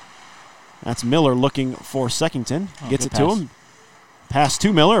 That's Miller looking for Seckington. Gets it to him. Pass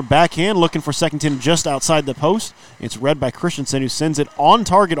to Miller. Backhand looking for Seckington just outside the post. It's read by Christensen, who sends it on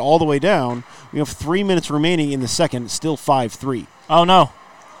target all the way down. We have 3 minutes remaining in the second. Still 5-3. Oh, no.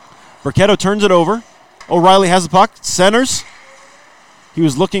 Burketto turns it over. O'Reilly has the puck. Centers. He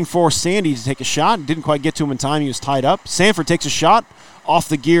was looking for Sandy to take a shot. Didn't quite get to him in time. He was tied up. Sanford takes a shot off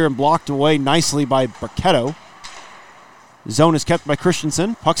the gear and blocked away nicely by Burketto. Zone is kept by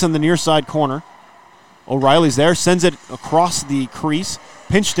Christensen. Puck's on the near side corner. O'Reilly's there. Sends it across the crease.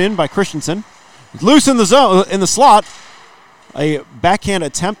 Pinched in by Christensen. Loose in the zone, in the slot. A backhand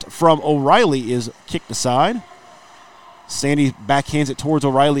attempt from O'Reilly is kicked aside. Sandy backhands it towards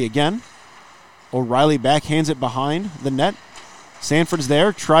O'Reilly again. O'Reilly backhands it behind the net. Sanford's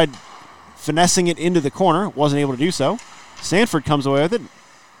there. Tried finessing it into the corner. Wasn't able to do so. Sanford comes away with it.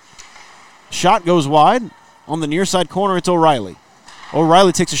 Shot goes wide. On the near side corner, it's O'Reilly.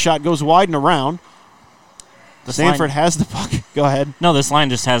 O'Reilly takes a shot, goes wide and around. Sanford has the puck. Go ahead. No, this line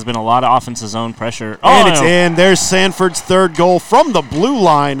just has been a lot of offensive zone pressure. And it's in. There's Sanford's third goal from the blue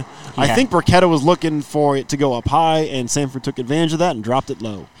line. I think Burketto was looking for it to go up high, and Sanford took advantage of that and dropped it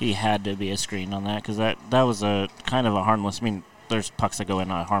low. He had to be a screen on that because that was a kind of a harmless. I mean, there's pucks that go in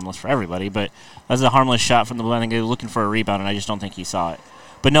harmless for everybody, but that's a harmless shot from the blue line. I think he was looking for a rebound, and I just don't think he saw it.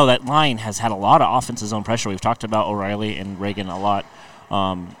 But no, that line has had a lot of offensive zone pressure. We've talked about O'Reilly and Reagan a lot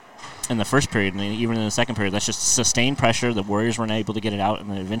in the first period, and even in the second period. That's just sustained pressure. The Warriors weren't able to get it out, and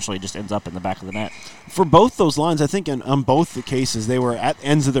then eventually just ends up in the back of the net. For both those lines, I think on both the cases, they were at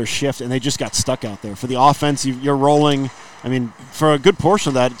ends of their shift, and they just got stuck out there. For the offense, you're rolling. I mean, for a good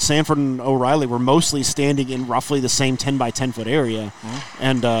portion of that, Sanford and O'Reilly were mostly standing in roughly the same 10 by 10 foot area,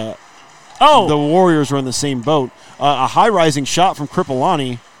 and the Warriors were in the same boat. A high-rising shot from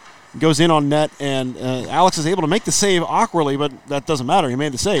Kripalani goes in on net, and Alex is able to make the save awkwardly, but that doesn't matter. He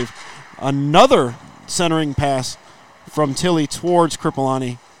made the save. Another centering pass from Tilly towards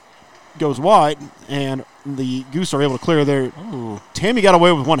Kripalani goes wide, and the Goose are able to clear there. Tammy got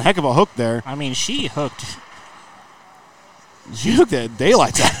away with one heck of a hook there. I mean, she hooked. She took the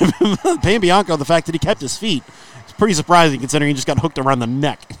daylights out of him. Paying Bianco, the fact that he kept his feet, it's pretty surprising considering he just got hooked around the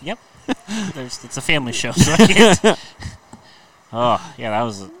neck. Yep. It's a family show, so I can't. Oh, yeah, that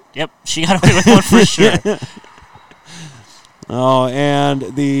was... Yep, she got away with one for sure. Oh, and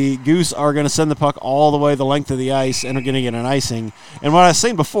the Goose are going to send the puck all the way the length of the ice and are going to get an icing. And what I was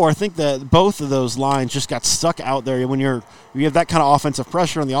saying before, I think that both of those lines just got stuck out there. When you have that kind of offensive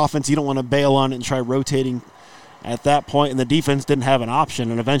pressure on the offense, you don't want to bail on it and try rotating at that point, and the defense didn't have an option,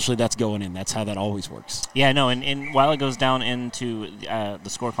 and eventually that's going in. That's how that always works. Yeah, no, and while it goes down into the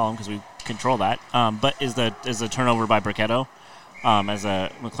score column, because we control that, but is the turnover by Bricketto, as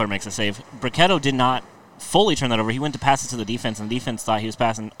McClure makes a save. Bricketto did not fully turn that over. He went to pass it to the defense, and the defense thought he was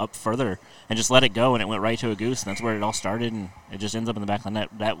passing up further and just let it go, and it went right to a Goose, and that's where it all started, and it just ends up in the back of the net,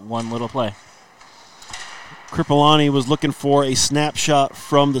 that one little play. Kripalani was looking for a snapshot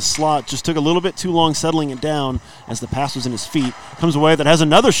from the slot. Just took a little bit too long settling it down as the pass was in his feet. Comes away that has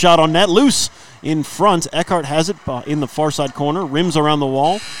another shot on net. Loose in front. Eckhart has it in the far side corner. Rims around the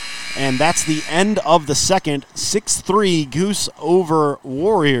wall. And that's the end of the second. 6-3 Goose over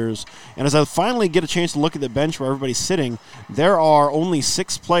Warriors. And as I finally get a chance to look at the bench where everybody's sitting, there are only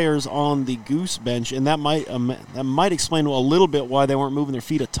 6 players on the Goose bench. And that might explain a little bit why they weren't moving their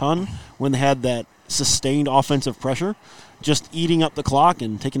feet a ton when they had that sustained offensive pressure, just eating up the clock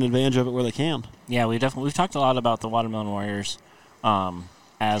and taking advantage of it where they can. Yeah, we've talked a lot about the Watermelon Warriors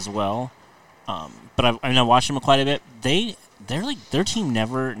as well, but I've watched them quite a bit. They're like, their team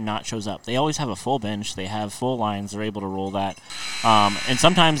never not shows up. They always have a full bench. They have full lines. They're able to roll that, and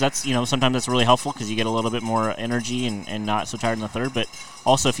sometimes that's really helpful because you get a little bit more energy and not so tired in the third. But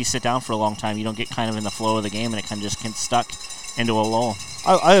also, if you sit down for a long time, you don't get kind of in the flow of the game, and it kind of just gets stuck into a lull.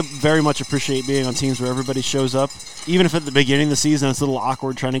 I very much appreciate being on teams where everybody shows up, even if at the beginning of the season it's a little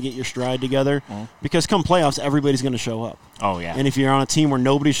awkward trying to get your stride together, because come playoffs, everybody's going to show up. Oh, yeah. And if you're on a team where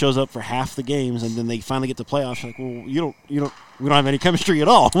nobody shows up for half the games and then they finally get to playoffs, you're like, well, we don't have any chemistry at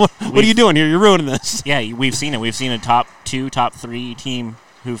all. What are you doing here? You're ruining this. Yeah, we've seen it. We've seen a top 2, top 3 team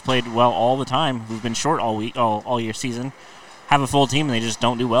who've played well all the time, who've been short all week, all year season, have a full team, and they just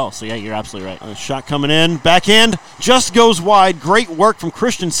don't do well. So, yeah, you're absolutely right. A shot coming in. Backhand just goes wide. Great work from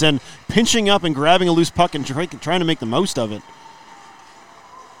Christensen, pinching up and grabbing a loose puck and trying to make the most of it.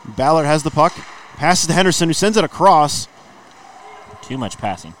 Ballard has the puck. Passes to Henderson, who sends it across. Too much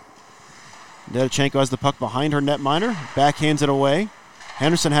passing. Dedichenko has the puck behind her netminder. Backhands it away.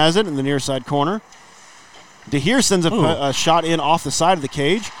 Henderson has it in the near side corner. DeHeer sends a shot in off the side of the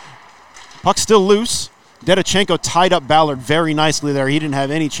cage. Puck still loose. Dedichenko tied up Ballard very nicely there. He didn't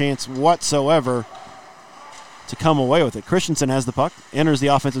have any chance whatsoever to come away with it. Christensen has the puck, enters the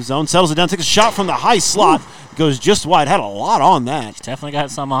offensive zone, settles it down, takes a shot from the high slot, goes just wide. Had a lot on that. He's definitely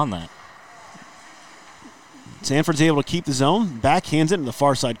got some on that. Sanford's able to keep the zone, backhands it in the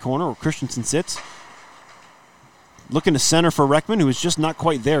far side corner where Christensen sits. Looking to center for Reckman, who is just not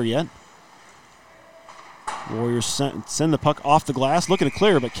quite there yet. Warriors send the puck off the glass, looking to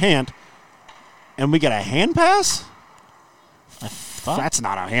clear, but can't. And we get a hand pass? That's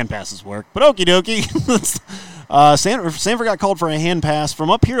not how hand passes work. But okie dokie. Sanford got called for a hand pass.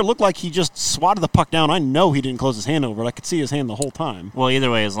 From up here, it looked like he just swatted the puck down. I know he didn't close his hand over it. I could see his hand the whole time. Well, either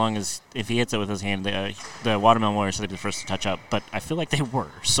way, as long as if he hits it with his hand, the Watermelon Warriors should be the first to touch up. But I feel like they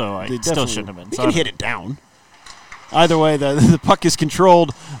were, so it still shouldn't have been. He can hit it down. Either way, the puck is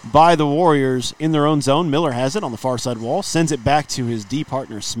controlled by the Warriors in their own zone. Miller has it on the far side wall. Sends it back to his D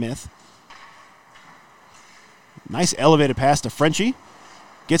partner, Smith. Nice elevated pass to Frenchie.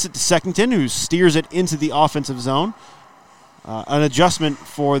 Gets it to Secongton, who steers it into the offensive zone. An adjustment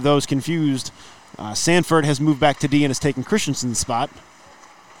for those confused. Sanford has moved back to D and has taken Christensen's spot.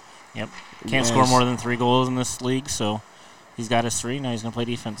 Yep. Can't score more than 3 goals in this league, so he's got his 3. Now he's going to play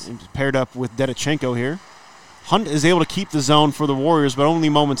defense. Paired up with Dedichenko here. Hunt is able to keep the zone for the Warriors, but only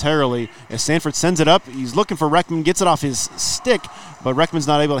momentarily. As Sanford sends it up, he's looking for Reckman, gets it off his stick, but Reckman's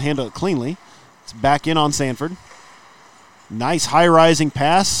not able to handle it cleanly. It's back in on Sanford. Nice high-rising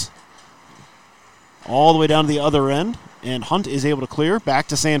pass all the way down to the other end, and Hunt is able to clear. Back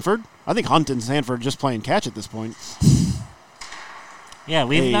to Sanford. I think Hunt and Sanford are just playing catch at this point. Yeah,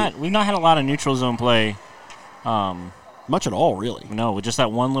 we've not had a lot of neutral zone play. Much at all, really. No, just that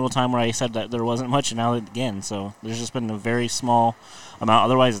one little time where I said that there wasn't much, and now again. So there's just been a very small amount.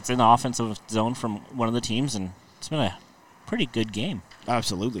 Otherwise, it's in the offensive zone from one of the teams, and it's been a pretty good game.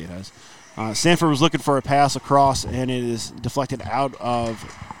 Absolutely, it has. Sanford was looking for a pass across, and it is deflected out of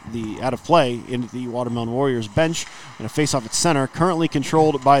play into the Watermelon Warriors bench, and a face-off at center, currently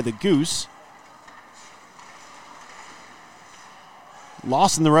controlled by the Goose.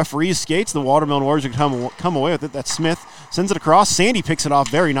 Lost in the referee's skates. The Watermelon Warriors are come away with it. That's Smith. Sends it across. Sandy picks it off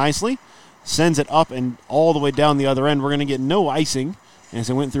very nicely. Sends it up and all the way down the other end. We're going to get no icing as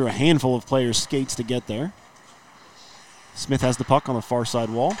it went through a handful of players' skates to get there. Smith has the puck on the far side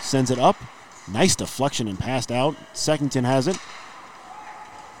wall. Sends it up. Nice deflection and passed out. Secondton has it.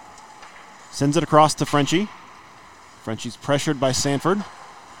 Sends it across to Frenchie. Frenchie's pressured by Sanford.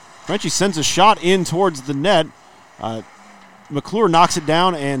 Frenchie sends a shot in towards the net. McClure knocks it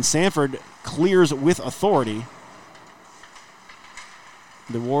down, and Sanford clears with authority.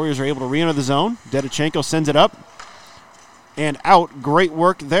 The Warriors are able to re-enter the zone. Dedichenko sends it up and out. Great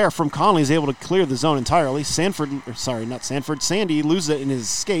work there from Conley. He's able to clear the zone entirely. Sandy loses it in his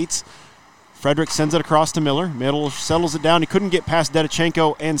skates. Frederick sends it across to Miller. Miller settles it down. He couldn't get past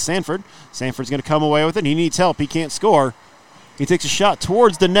Dedichenko and Sanford. Sanford's going to come away with it. He needs help. He can't score. He takes a shot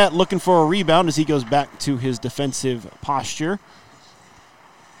towards the net looking for a rebound as he goes back to his defensive posture.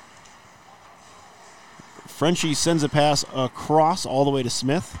 Frenchie sends a pass across all the way to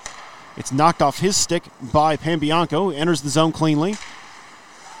Smith. It's knocked off his stick by Pambianco, who enters the zone cleanly.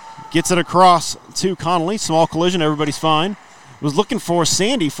 Gets it across to Connolly. Small collision, everybody's fine. Was looking for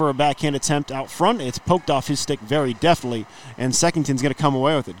Sandy for a backhand attempt out front. It's poked off his stick very deftly, and Secondton's going to come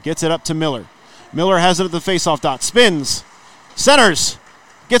away with it. Gets it up to Miller. Miller has it at the faceoff dot. Spins. Centers.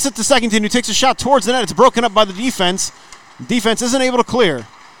 Gets it to Secondton, who takes a shot towards the net. It's broken up by the defense. Defense isn't able to clear.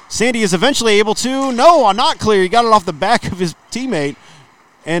 Sandy is eventually able to. No, not clear. He got it off the back of his teammate,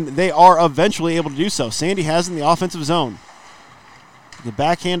 and they are eventually able to do so. Sandy has it in the offensive zone. The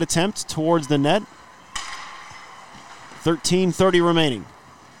backhand attempt towards the net. 13:30 remaining.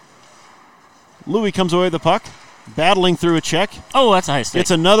 Louis comes away with the puck, battling through a check. Oh, that's a high stick.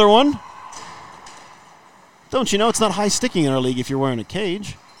 It's another one. Don't you know it's not high sticking in our league if you're wearing a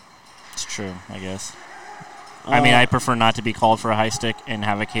cage? It's true, I guess. I mean, I prefer not to be called for a high stick and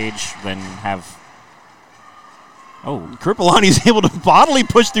have a cage than have... Oh. Kripalani's able to bodily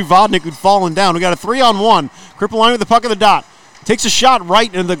push through Vodnik, who'd fallen down. We got a 3-on-1. Kripalani with the puck at the dot. Takes a shot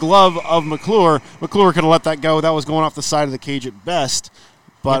right in the glove of McClure. McClure could have let that go. That was going off the side of the cage at best.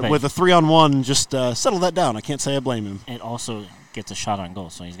 But with a 3-on-1 just settle that down. I can't say I blame him. It also gets a shot on goal,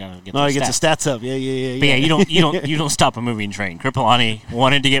 so he's got to get. No, he gets the stats up. Yeah. But yeah, you don't stop a moving train. Kripalani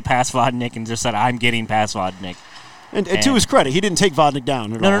wanted to get past Vodnik and just said, "I'm getting past Vodnik." And to his credit, he didn't take Vodnik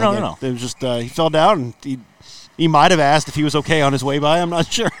down at all. No. It was just he fell down, and he might have asked if he was okay on his way by. I'm not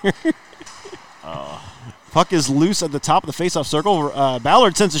sure. Puck is loose at the top of the faceoff circle.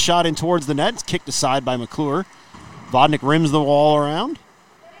 Ballard sends a shot in towards the net. It's kicked aside by McClure. Vodnik rims the wall around.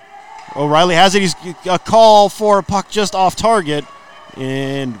 O'Reilly has it. He's a call for a puck just off target.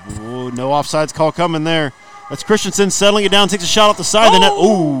 And no offsides call coming there. That's Christensen settling it down. Takes a shot off the side of the net.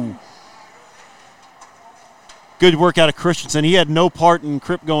 Ooh. Good work out of Christensen. He had no part in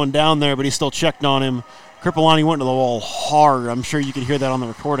Kripp going down there, but he still checked on him. Kripalani went to the wall hard. I'm sure you could hear that on the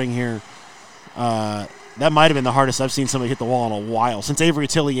recording here. That might have been the hardest I've seen somebody hit the wall in a while, since Avery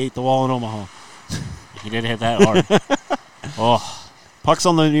Tilly ate the wall in Omaha. He did hit that hard. Oh. Puck's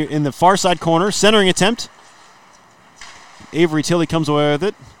in the far side corner. Centering attempt. Avery Tilly comes away with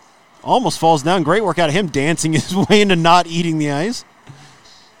it. Almost falls down. Great work out of him, dancing his way into not eating the ice.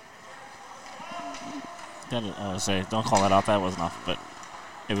 Don't call that off. That wasn't off, but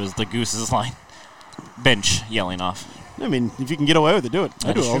it was the Goose's line. Bench yelling off. I mean, if you can get away with it, do it.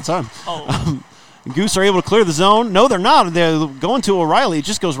 I do it all the time. Oh. Goose are able to clear the zone. No, they're not. They're going to O'Reilly. It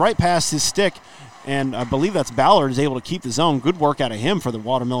just goes right past his stick. And I believe that's Ballard is able to keep the zone. Good work out of him for the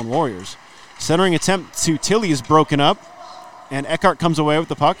Watermelon Warriors. Centering attempt to Tilly is broken up. And Eckhart comes away with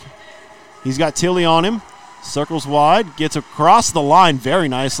the puck. He's got Tilly on him. Circles wide. Gets across the line very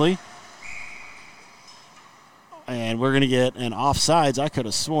nicely. And we're going to get an offsides. I could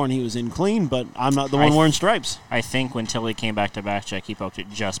have sworn he was in clean, but I'm not the one wearing stripes. I think when Tilly came back to back check, he poked it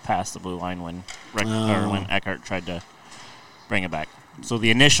just past the blue line when Eckhart tried to bring it back. So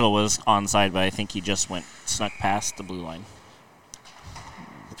the initial was onside, but I think he just snuck past the blue line.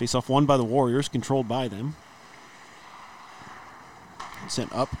 Face-off won by the Warriors, controlled by them.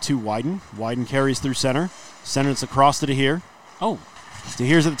 Sent up to Wyden. Wyden carries through center. Center's across to DeHeer. Oh.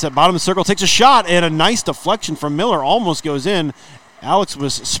 DeHeer's at the bottom of the circle, takes a shot, and a nice deflection from Miller almost goes in. Alex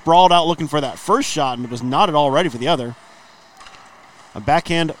was sprawled out looking for that first shot and was not at all ready for the other. A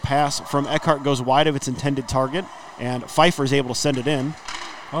backhand pass from Eckhart goes wide of its intended target, and Pfeiffer is able to send it in.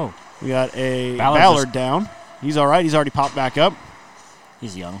 Oh. We got a Ballard down. He's all right. He's already popped back up.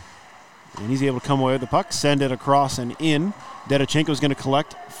 He's young. And he's able to come away with the puck, send it across and in. Dedichenko's going to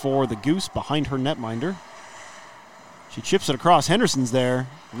collect for the Goose behind her netminder. She chips it across. Henderson's there,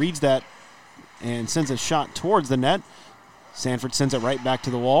 reads that, and sends a shot towards the net. Sanford sends it right back to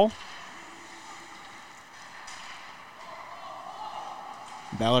the wall.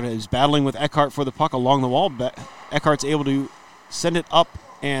 Ballard is battling with Eckhart for the puck along the wall. Eckhart's able to send it up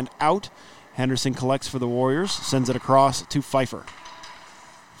and out. Henderson collects for the Warriors, sends it across to Pfeiffer.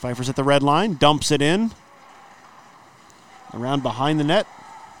 Pfeiffer's at the red line, dumps it in. Around behind the net.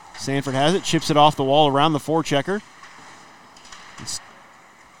 Sanford has it, chips it off the wall around the forechecker.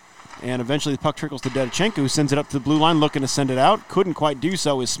 And eventually the puck trickles to Dedichenko, who sends it up to the blue line, looking to send it out. Couldn't quite do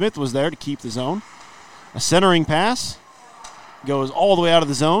so as Smith was there to keep the zone. A centering pass goes all the way out of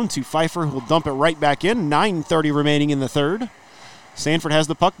the zone to Pfeiffer, who will dump it right back in. 9:30 remaining in the third. Sanford has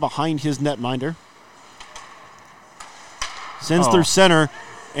the puck behind his netminder. Sends through center,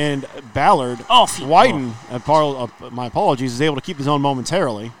 and Ballard, Wyden, my apologies, is able to keep the zone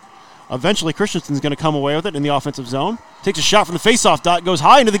momentarily. Eventually, Christensen's going to come away with it in the offensive zone. Takes a shot from the faceoff dot, goes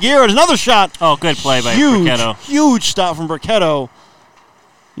high into the gear, and another shot. Oh, good play by Bricketto. Huge stop from Bricketto.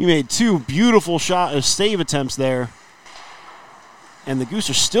 He made two beautiful save attempts there. And the Goose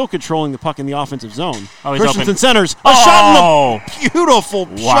are still controlling the puck in the offensive zone. Oh, he's Christensen open. centers. A shot in the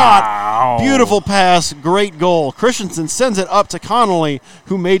beautiful shot. Beautiful pass. Great goal. Christensen sends it up to Connolly,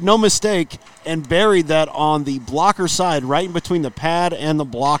 who made no mistake and buried that on the blocker side, right in between the pad and the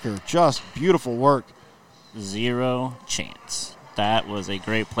blocker. Just beautiful work. Zero chance. That was a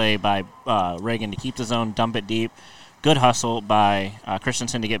great play by Reagan to keep the zone, dump it deep. Good hustle by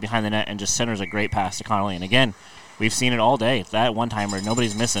Christensen to get behind the net and just centers a great pass to Connolly. And again, we've seen it all day. That one-timer,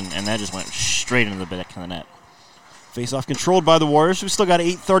 nobody's missing, and that just went straight into the back of the net. Face-off controlled by the Warriors. We've still got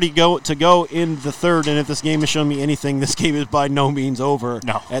 8:30 to go in the third, and if this game has shown me anything, this game is by no means over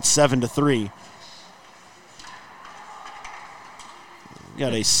at 7-3.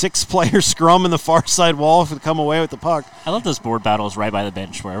 Got a 6-player scrum in the far side wall to come away with the puck. I love those board battles right by the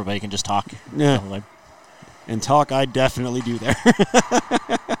bench where everybody can just talk. Yeah. And talk, I definitely do there.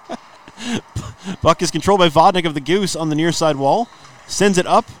 Puck is controlled by Vodnik of the Goose on the near side wall. Sends it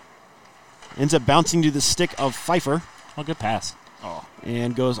up. Ends up bouncing to the stick of Pfeiffer. Oh, good pass. Oh.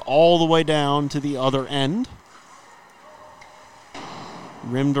 And goes all the way down to the other end.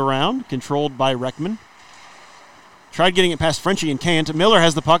 Rimmed around. Controlled by Reckman. Tried getting it past Frenchie and can't. Miller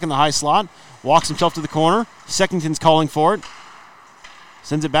has the puck in the high slot. Walks himself to the corner. Seckington's calling for it.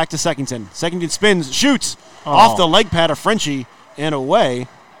 Sends it back to Seckington. Seckington spins. Shoots. Off the leg pad of Frenchie and away.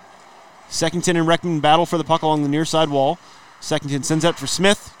 Seckington and Reckman battle for the puck along the near side wall. Seckington sends out for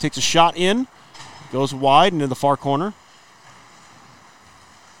Smith. Takes a shot in. Goes wide into the far corner.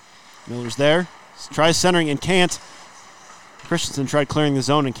 Miller's there. Tries centering and can't. Christensen tried clearing the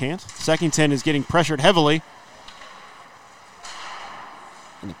zone and can't. Seckington is getting pressured heavily.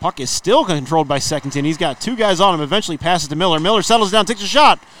 And the puck is still controlled by Seckington. He's got two guys on him. Eventually passes to Miller. Miller settles down, takes a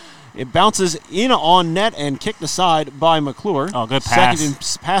shot. It bounces in on net and kicked aside by McClure. Oh, good pass.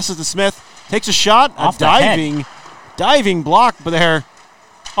 Seckington passes to Smith. Takes a shot. Off a diving block there.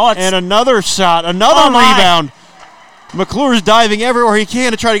 And another shot. Another rebound. McClure's diving everywhere he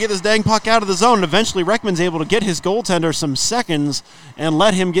can to try to get this dang puck out of the zone. And eventually Reckman's able to get his goaltender some seconds and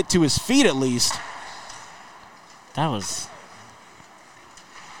let him get to his feet at least. That was...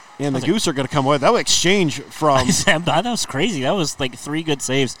 And the Goose are going to come away. That was exchange from... That was crazy. That was like 3 good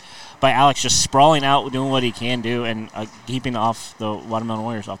saves by Alex, just sprawling out, doing what he can do, and keeping off the Watermelon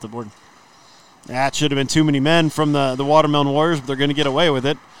Warriors off the board. That should have been too many men from the Watermelon Warriors, but they're going to get away with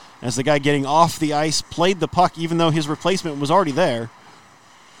it. As the guy getting off the ice played the puck, even though his replacement was already there.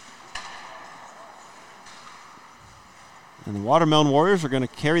 And the Watermelon Warriors are going to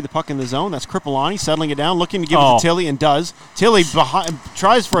carry the puck in the zone. That's Kripalani settling it down, looking to give it to Tilly, and does. Tilly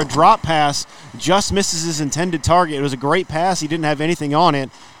tries for a drop pass, just misses his intended target. It was a great pass. He didn't have anything on it.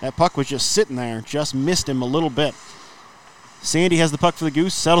 That puck was just sitting there. Just missed him a little bit. Sandy has the puck for the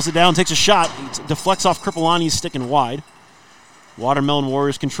Goose, settles it down, takes a shot. It deflects off Kripalani's stick and wide. Watermelon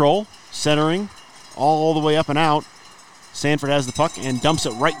Warriors control, centering, all the way up and out. Sanford has the puck and dumps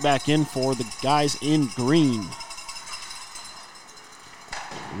it right back in for the guys in green.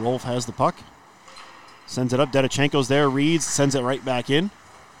 Rolf has the puck. Sends it up. Dedichenko's there. Reads. Sends it right back in.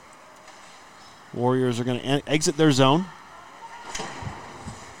 Warriors are going to exit their zone.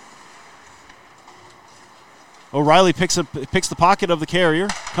 O'Reilly picks the pocket of the carrier.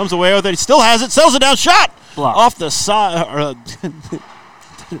 Comes away with it. He still has it. Settles it down. Shot! Block. Off the side.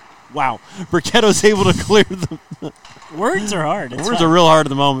 Wow. Bricketto's able to clear the... Words are hard. Words are real hard at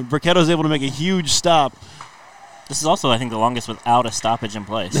the moment. Bricketto's able to make a huge stop. This is also, I think, the longest without a stoppage in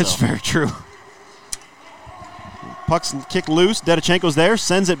play. That's very true. Puck's kicked loose. Dedichenko's there.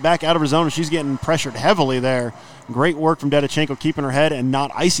 Sends it back out of her zone, and she's getting pressured heavily there. Great work from Dedichenko, keeping her head and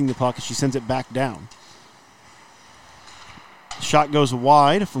not icing the puck as she sends it back down. Shot goes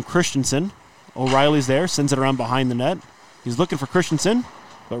wide from Christensen. O'Reilly's there, sends it around behind the net. He's looking for Christensen,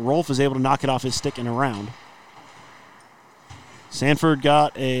 but Rolf is able to knock it off his stick and around. Sanford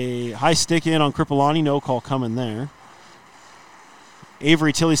got a high stick in on Kripalani. No call coming there.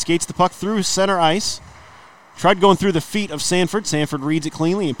 Avery Tilley skates the puck through center ice. Tried going through the feet of Sanford. Sanford reads it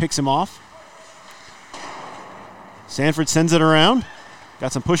cleanly and picks him off. Sanford sends it around.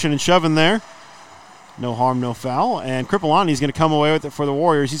 Got some pushing and shoving there. No harm, no foul. And Kripalani's going to come away with it for the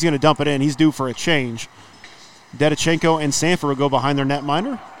Warriors. He's going to dump it in. He's due for a change. Dedichenko and Sanford will go behind their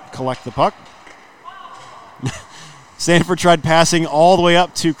netminder, collect the puck. Sanford tried passing all the way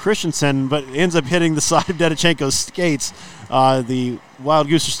up to Christensen, but ends up hitting the side of Dedichenko's skates. The Wild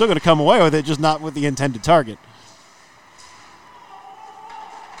Goose are still going to come away with it, just not with the intended target.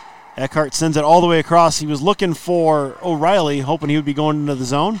 Eckhart sends it all the way across. He was looking for O'Reilly, hoping he would be going into the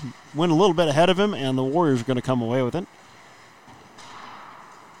zone. Went a little bit ahead of him, and the Warriors are going to come away with it.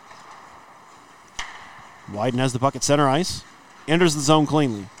 Wyden has the puck at center ice. Enters the zone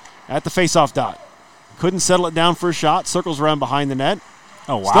cleanly. At the faceoff dot. Couldn't settle it down for a shot. Circles around behind the net.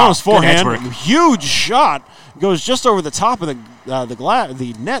 Oh, wow. Still on his forehand. Huge shot. Goes just over the top of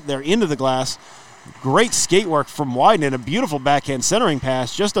the net there into the glass. Great skate work from Wyden and a beautiful backhand centering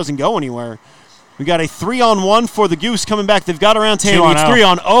pass. Just doesn't go anywhere. We got a 3-on-1 for the Goose coming back. They've got around Tammy. It's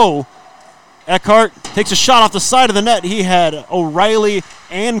 3-on-0. Eckhart takes a shot off the side of the net. He had O'Reilly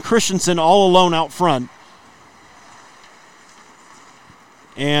and Christensen all alone out front.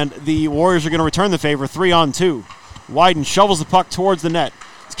 And the Warriors are going to return the favor, 3-on-2. Wyden shovels the puck towards the net.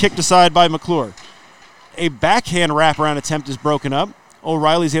 It's kicked aside by McClure. A backhand wraparound attempt is broken up.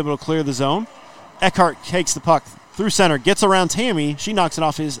 O'Reilly's able to clear the zone. Eckhart takes the puck through center, gets around Tammy. She knocks it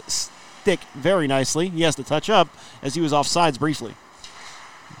off his stick very nicely. He has to touch up as he was offsides briefly.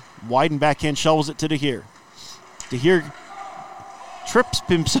 Wyden backhand shovels it to DeHeer. DeHeer trips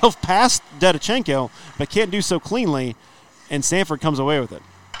himself past Dedichenko, but can't do so cleanly, and Sanford comes away with it.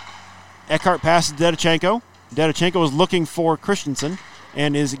 Eckhart passes Dedichenko. Dedichenko is looking for Christensen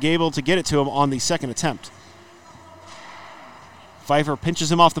and is able to get it to him on the second attempt. Pfeiffer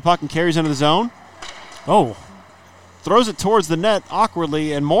pinches him off the puck and carries into the zone. Oh. Throws it towards the net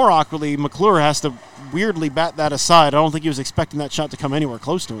awkwardly, and more awkwardly, McClure has to weirdly bat that aside. I don't think he was expecting that shot to come anywhere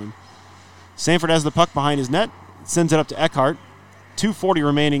close to him. Sanford has the puck behind his net, sends it up to Eckhart. 2:40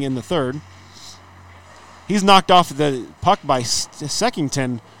 remaining in the third. He's knocked off the puck by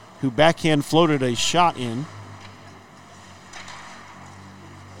Seckington, who backhand floated a shot in.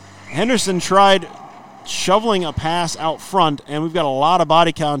 Henderson tried shoveling a pass out front, and we've got a lot of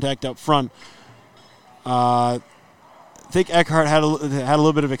body contact up front. I think Eckhart had a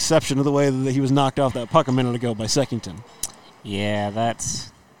little bit of exception to the way that he was knocked off that puck a minute ago by Seckington. Yeah,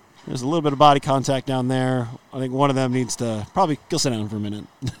 there's a little bit of body contact down there. I think one of them needs to probably go sit down for a minute.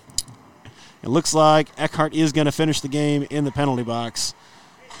 It looks like Eckhart is going to finish the game in the penalty box.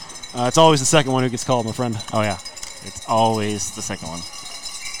 It's always the second one who gets called, my friend. Oh, yeah. It's always the second one.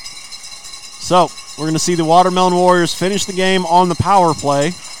 So, we're going to see the Watermelon Warriors finish the game on the power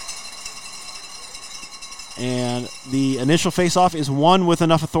play. And the initial faceoff is won with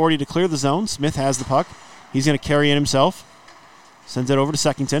enough authority to clear the zone. Smith has the puck. He's going to carry it himself. Sends it over to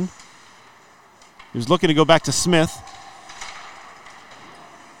Seckington. He was looking to go back to Smith.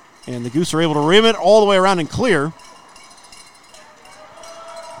 And the Goose are able to rim it all the way around and clear.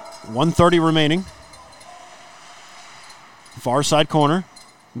 1:30 remaining. Far side corner.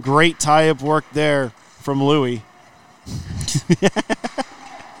 Great tie-up work there from Louie.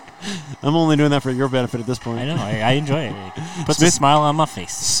 I'm only doing that for your benefit at this point. I know. I enjoy it. It puts a smile on my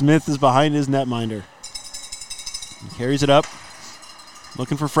face. Smith is behind his netminder. He carries it up.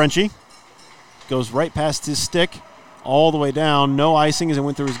 Looking for Frenchie. Goes right past his stick. All the way down. No icing as it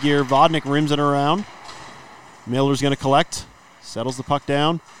went through his gear. Vodnik rims it around. Miller's going to collect. Settles the puck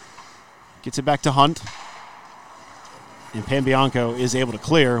down. Gets it back to Hunt. And Pambianco is able to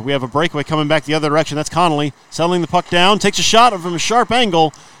clear. We have a breakaway coming back the other direction. That's Connolly settling the puck down. Takes a shot from a sharp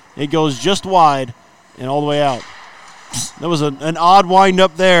angle. It goes just wide and all the way out. That was an odd wind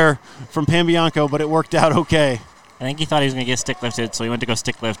up there from Pambianco, but it worked out okay. I think he thought he was going to get stick lifted, so he went to go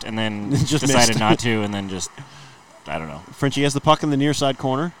stick lift and then just decided not to, and then just, I don't know. Frenchie has the puck in the near side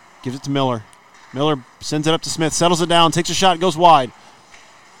corner. Gives it to Miller. Miller sends it up to Smith. Settles it down. Takes a shot. Goes wide.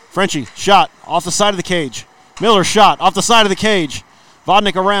 Frenchie, shot off the side of the cage. Miller, shot off the side of the cage.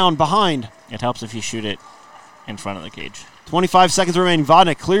 Vodnik around, behind. It helps if you shoot it in front of the cage. 25 seconds remaining.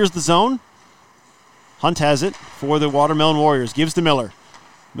 Vodnik clears the zone. Hunt has it for the Watermelon Warriors. Gives to Miller.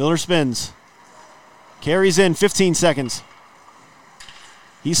 Miller spins. Carries in 15 seconds.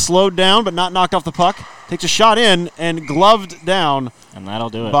 He's slowed down but not knocked off the puck. Takes a shot in and gloved down. And that'll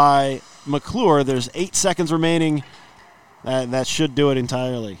do it. By McClure. There's 8 seconds remaining. That should do it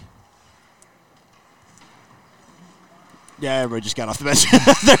entirely. Yeah, everybody just got off the bench.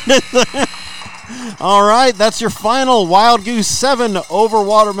 All right, that's your final. Wild Goose 7 over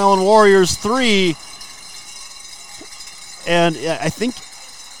Watermelon Warriors 3. And I think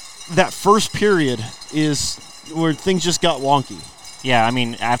that first period is where things just got wonky. Yeah, I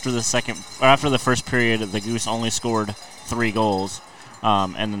mean, after the first period, the Goose only scored 3 goals,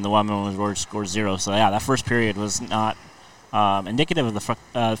 and then the Watermelon Warriors scored 0. So yeah, that first period was not indicative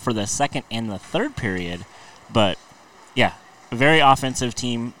of for the second and the third period. But yeah, a very offensive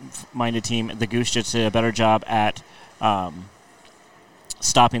minded team. The Goose just did a better job at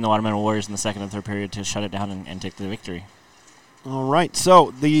stopping the Watermelon Warriors in the second and third period to shut it down and take the victory. All right,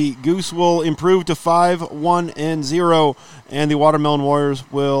 so the Goose will improve to 5-1-0, and the Watermelon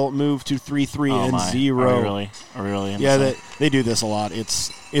Warriors will move to 3-3-0. Are we really? Yeah, they do this a lot. It's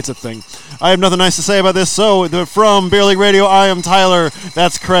a thing. I have nothing nice to say about this. So from Beer League Radio, I am Tyler.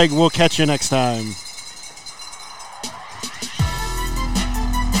 That's Craig. We'll catch you next time.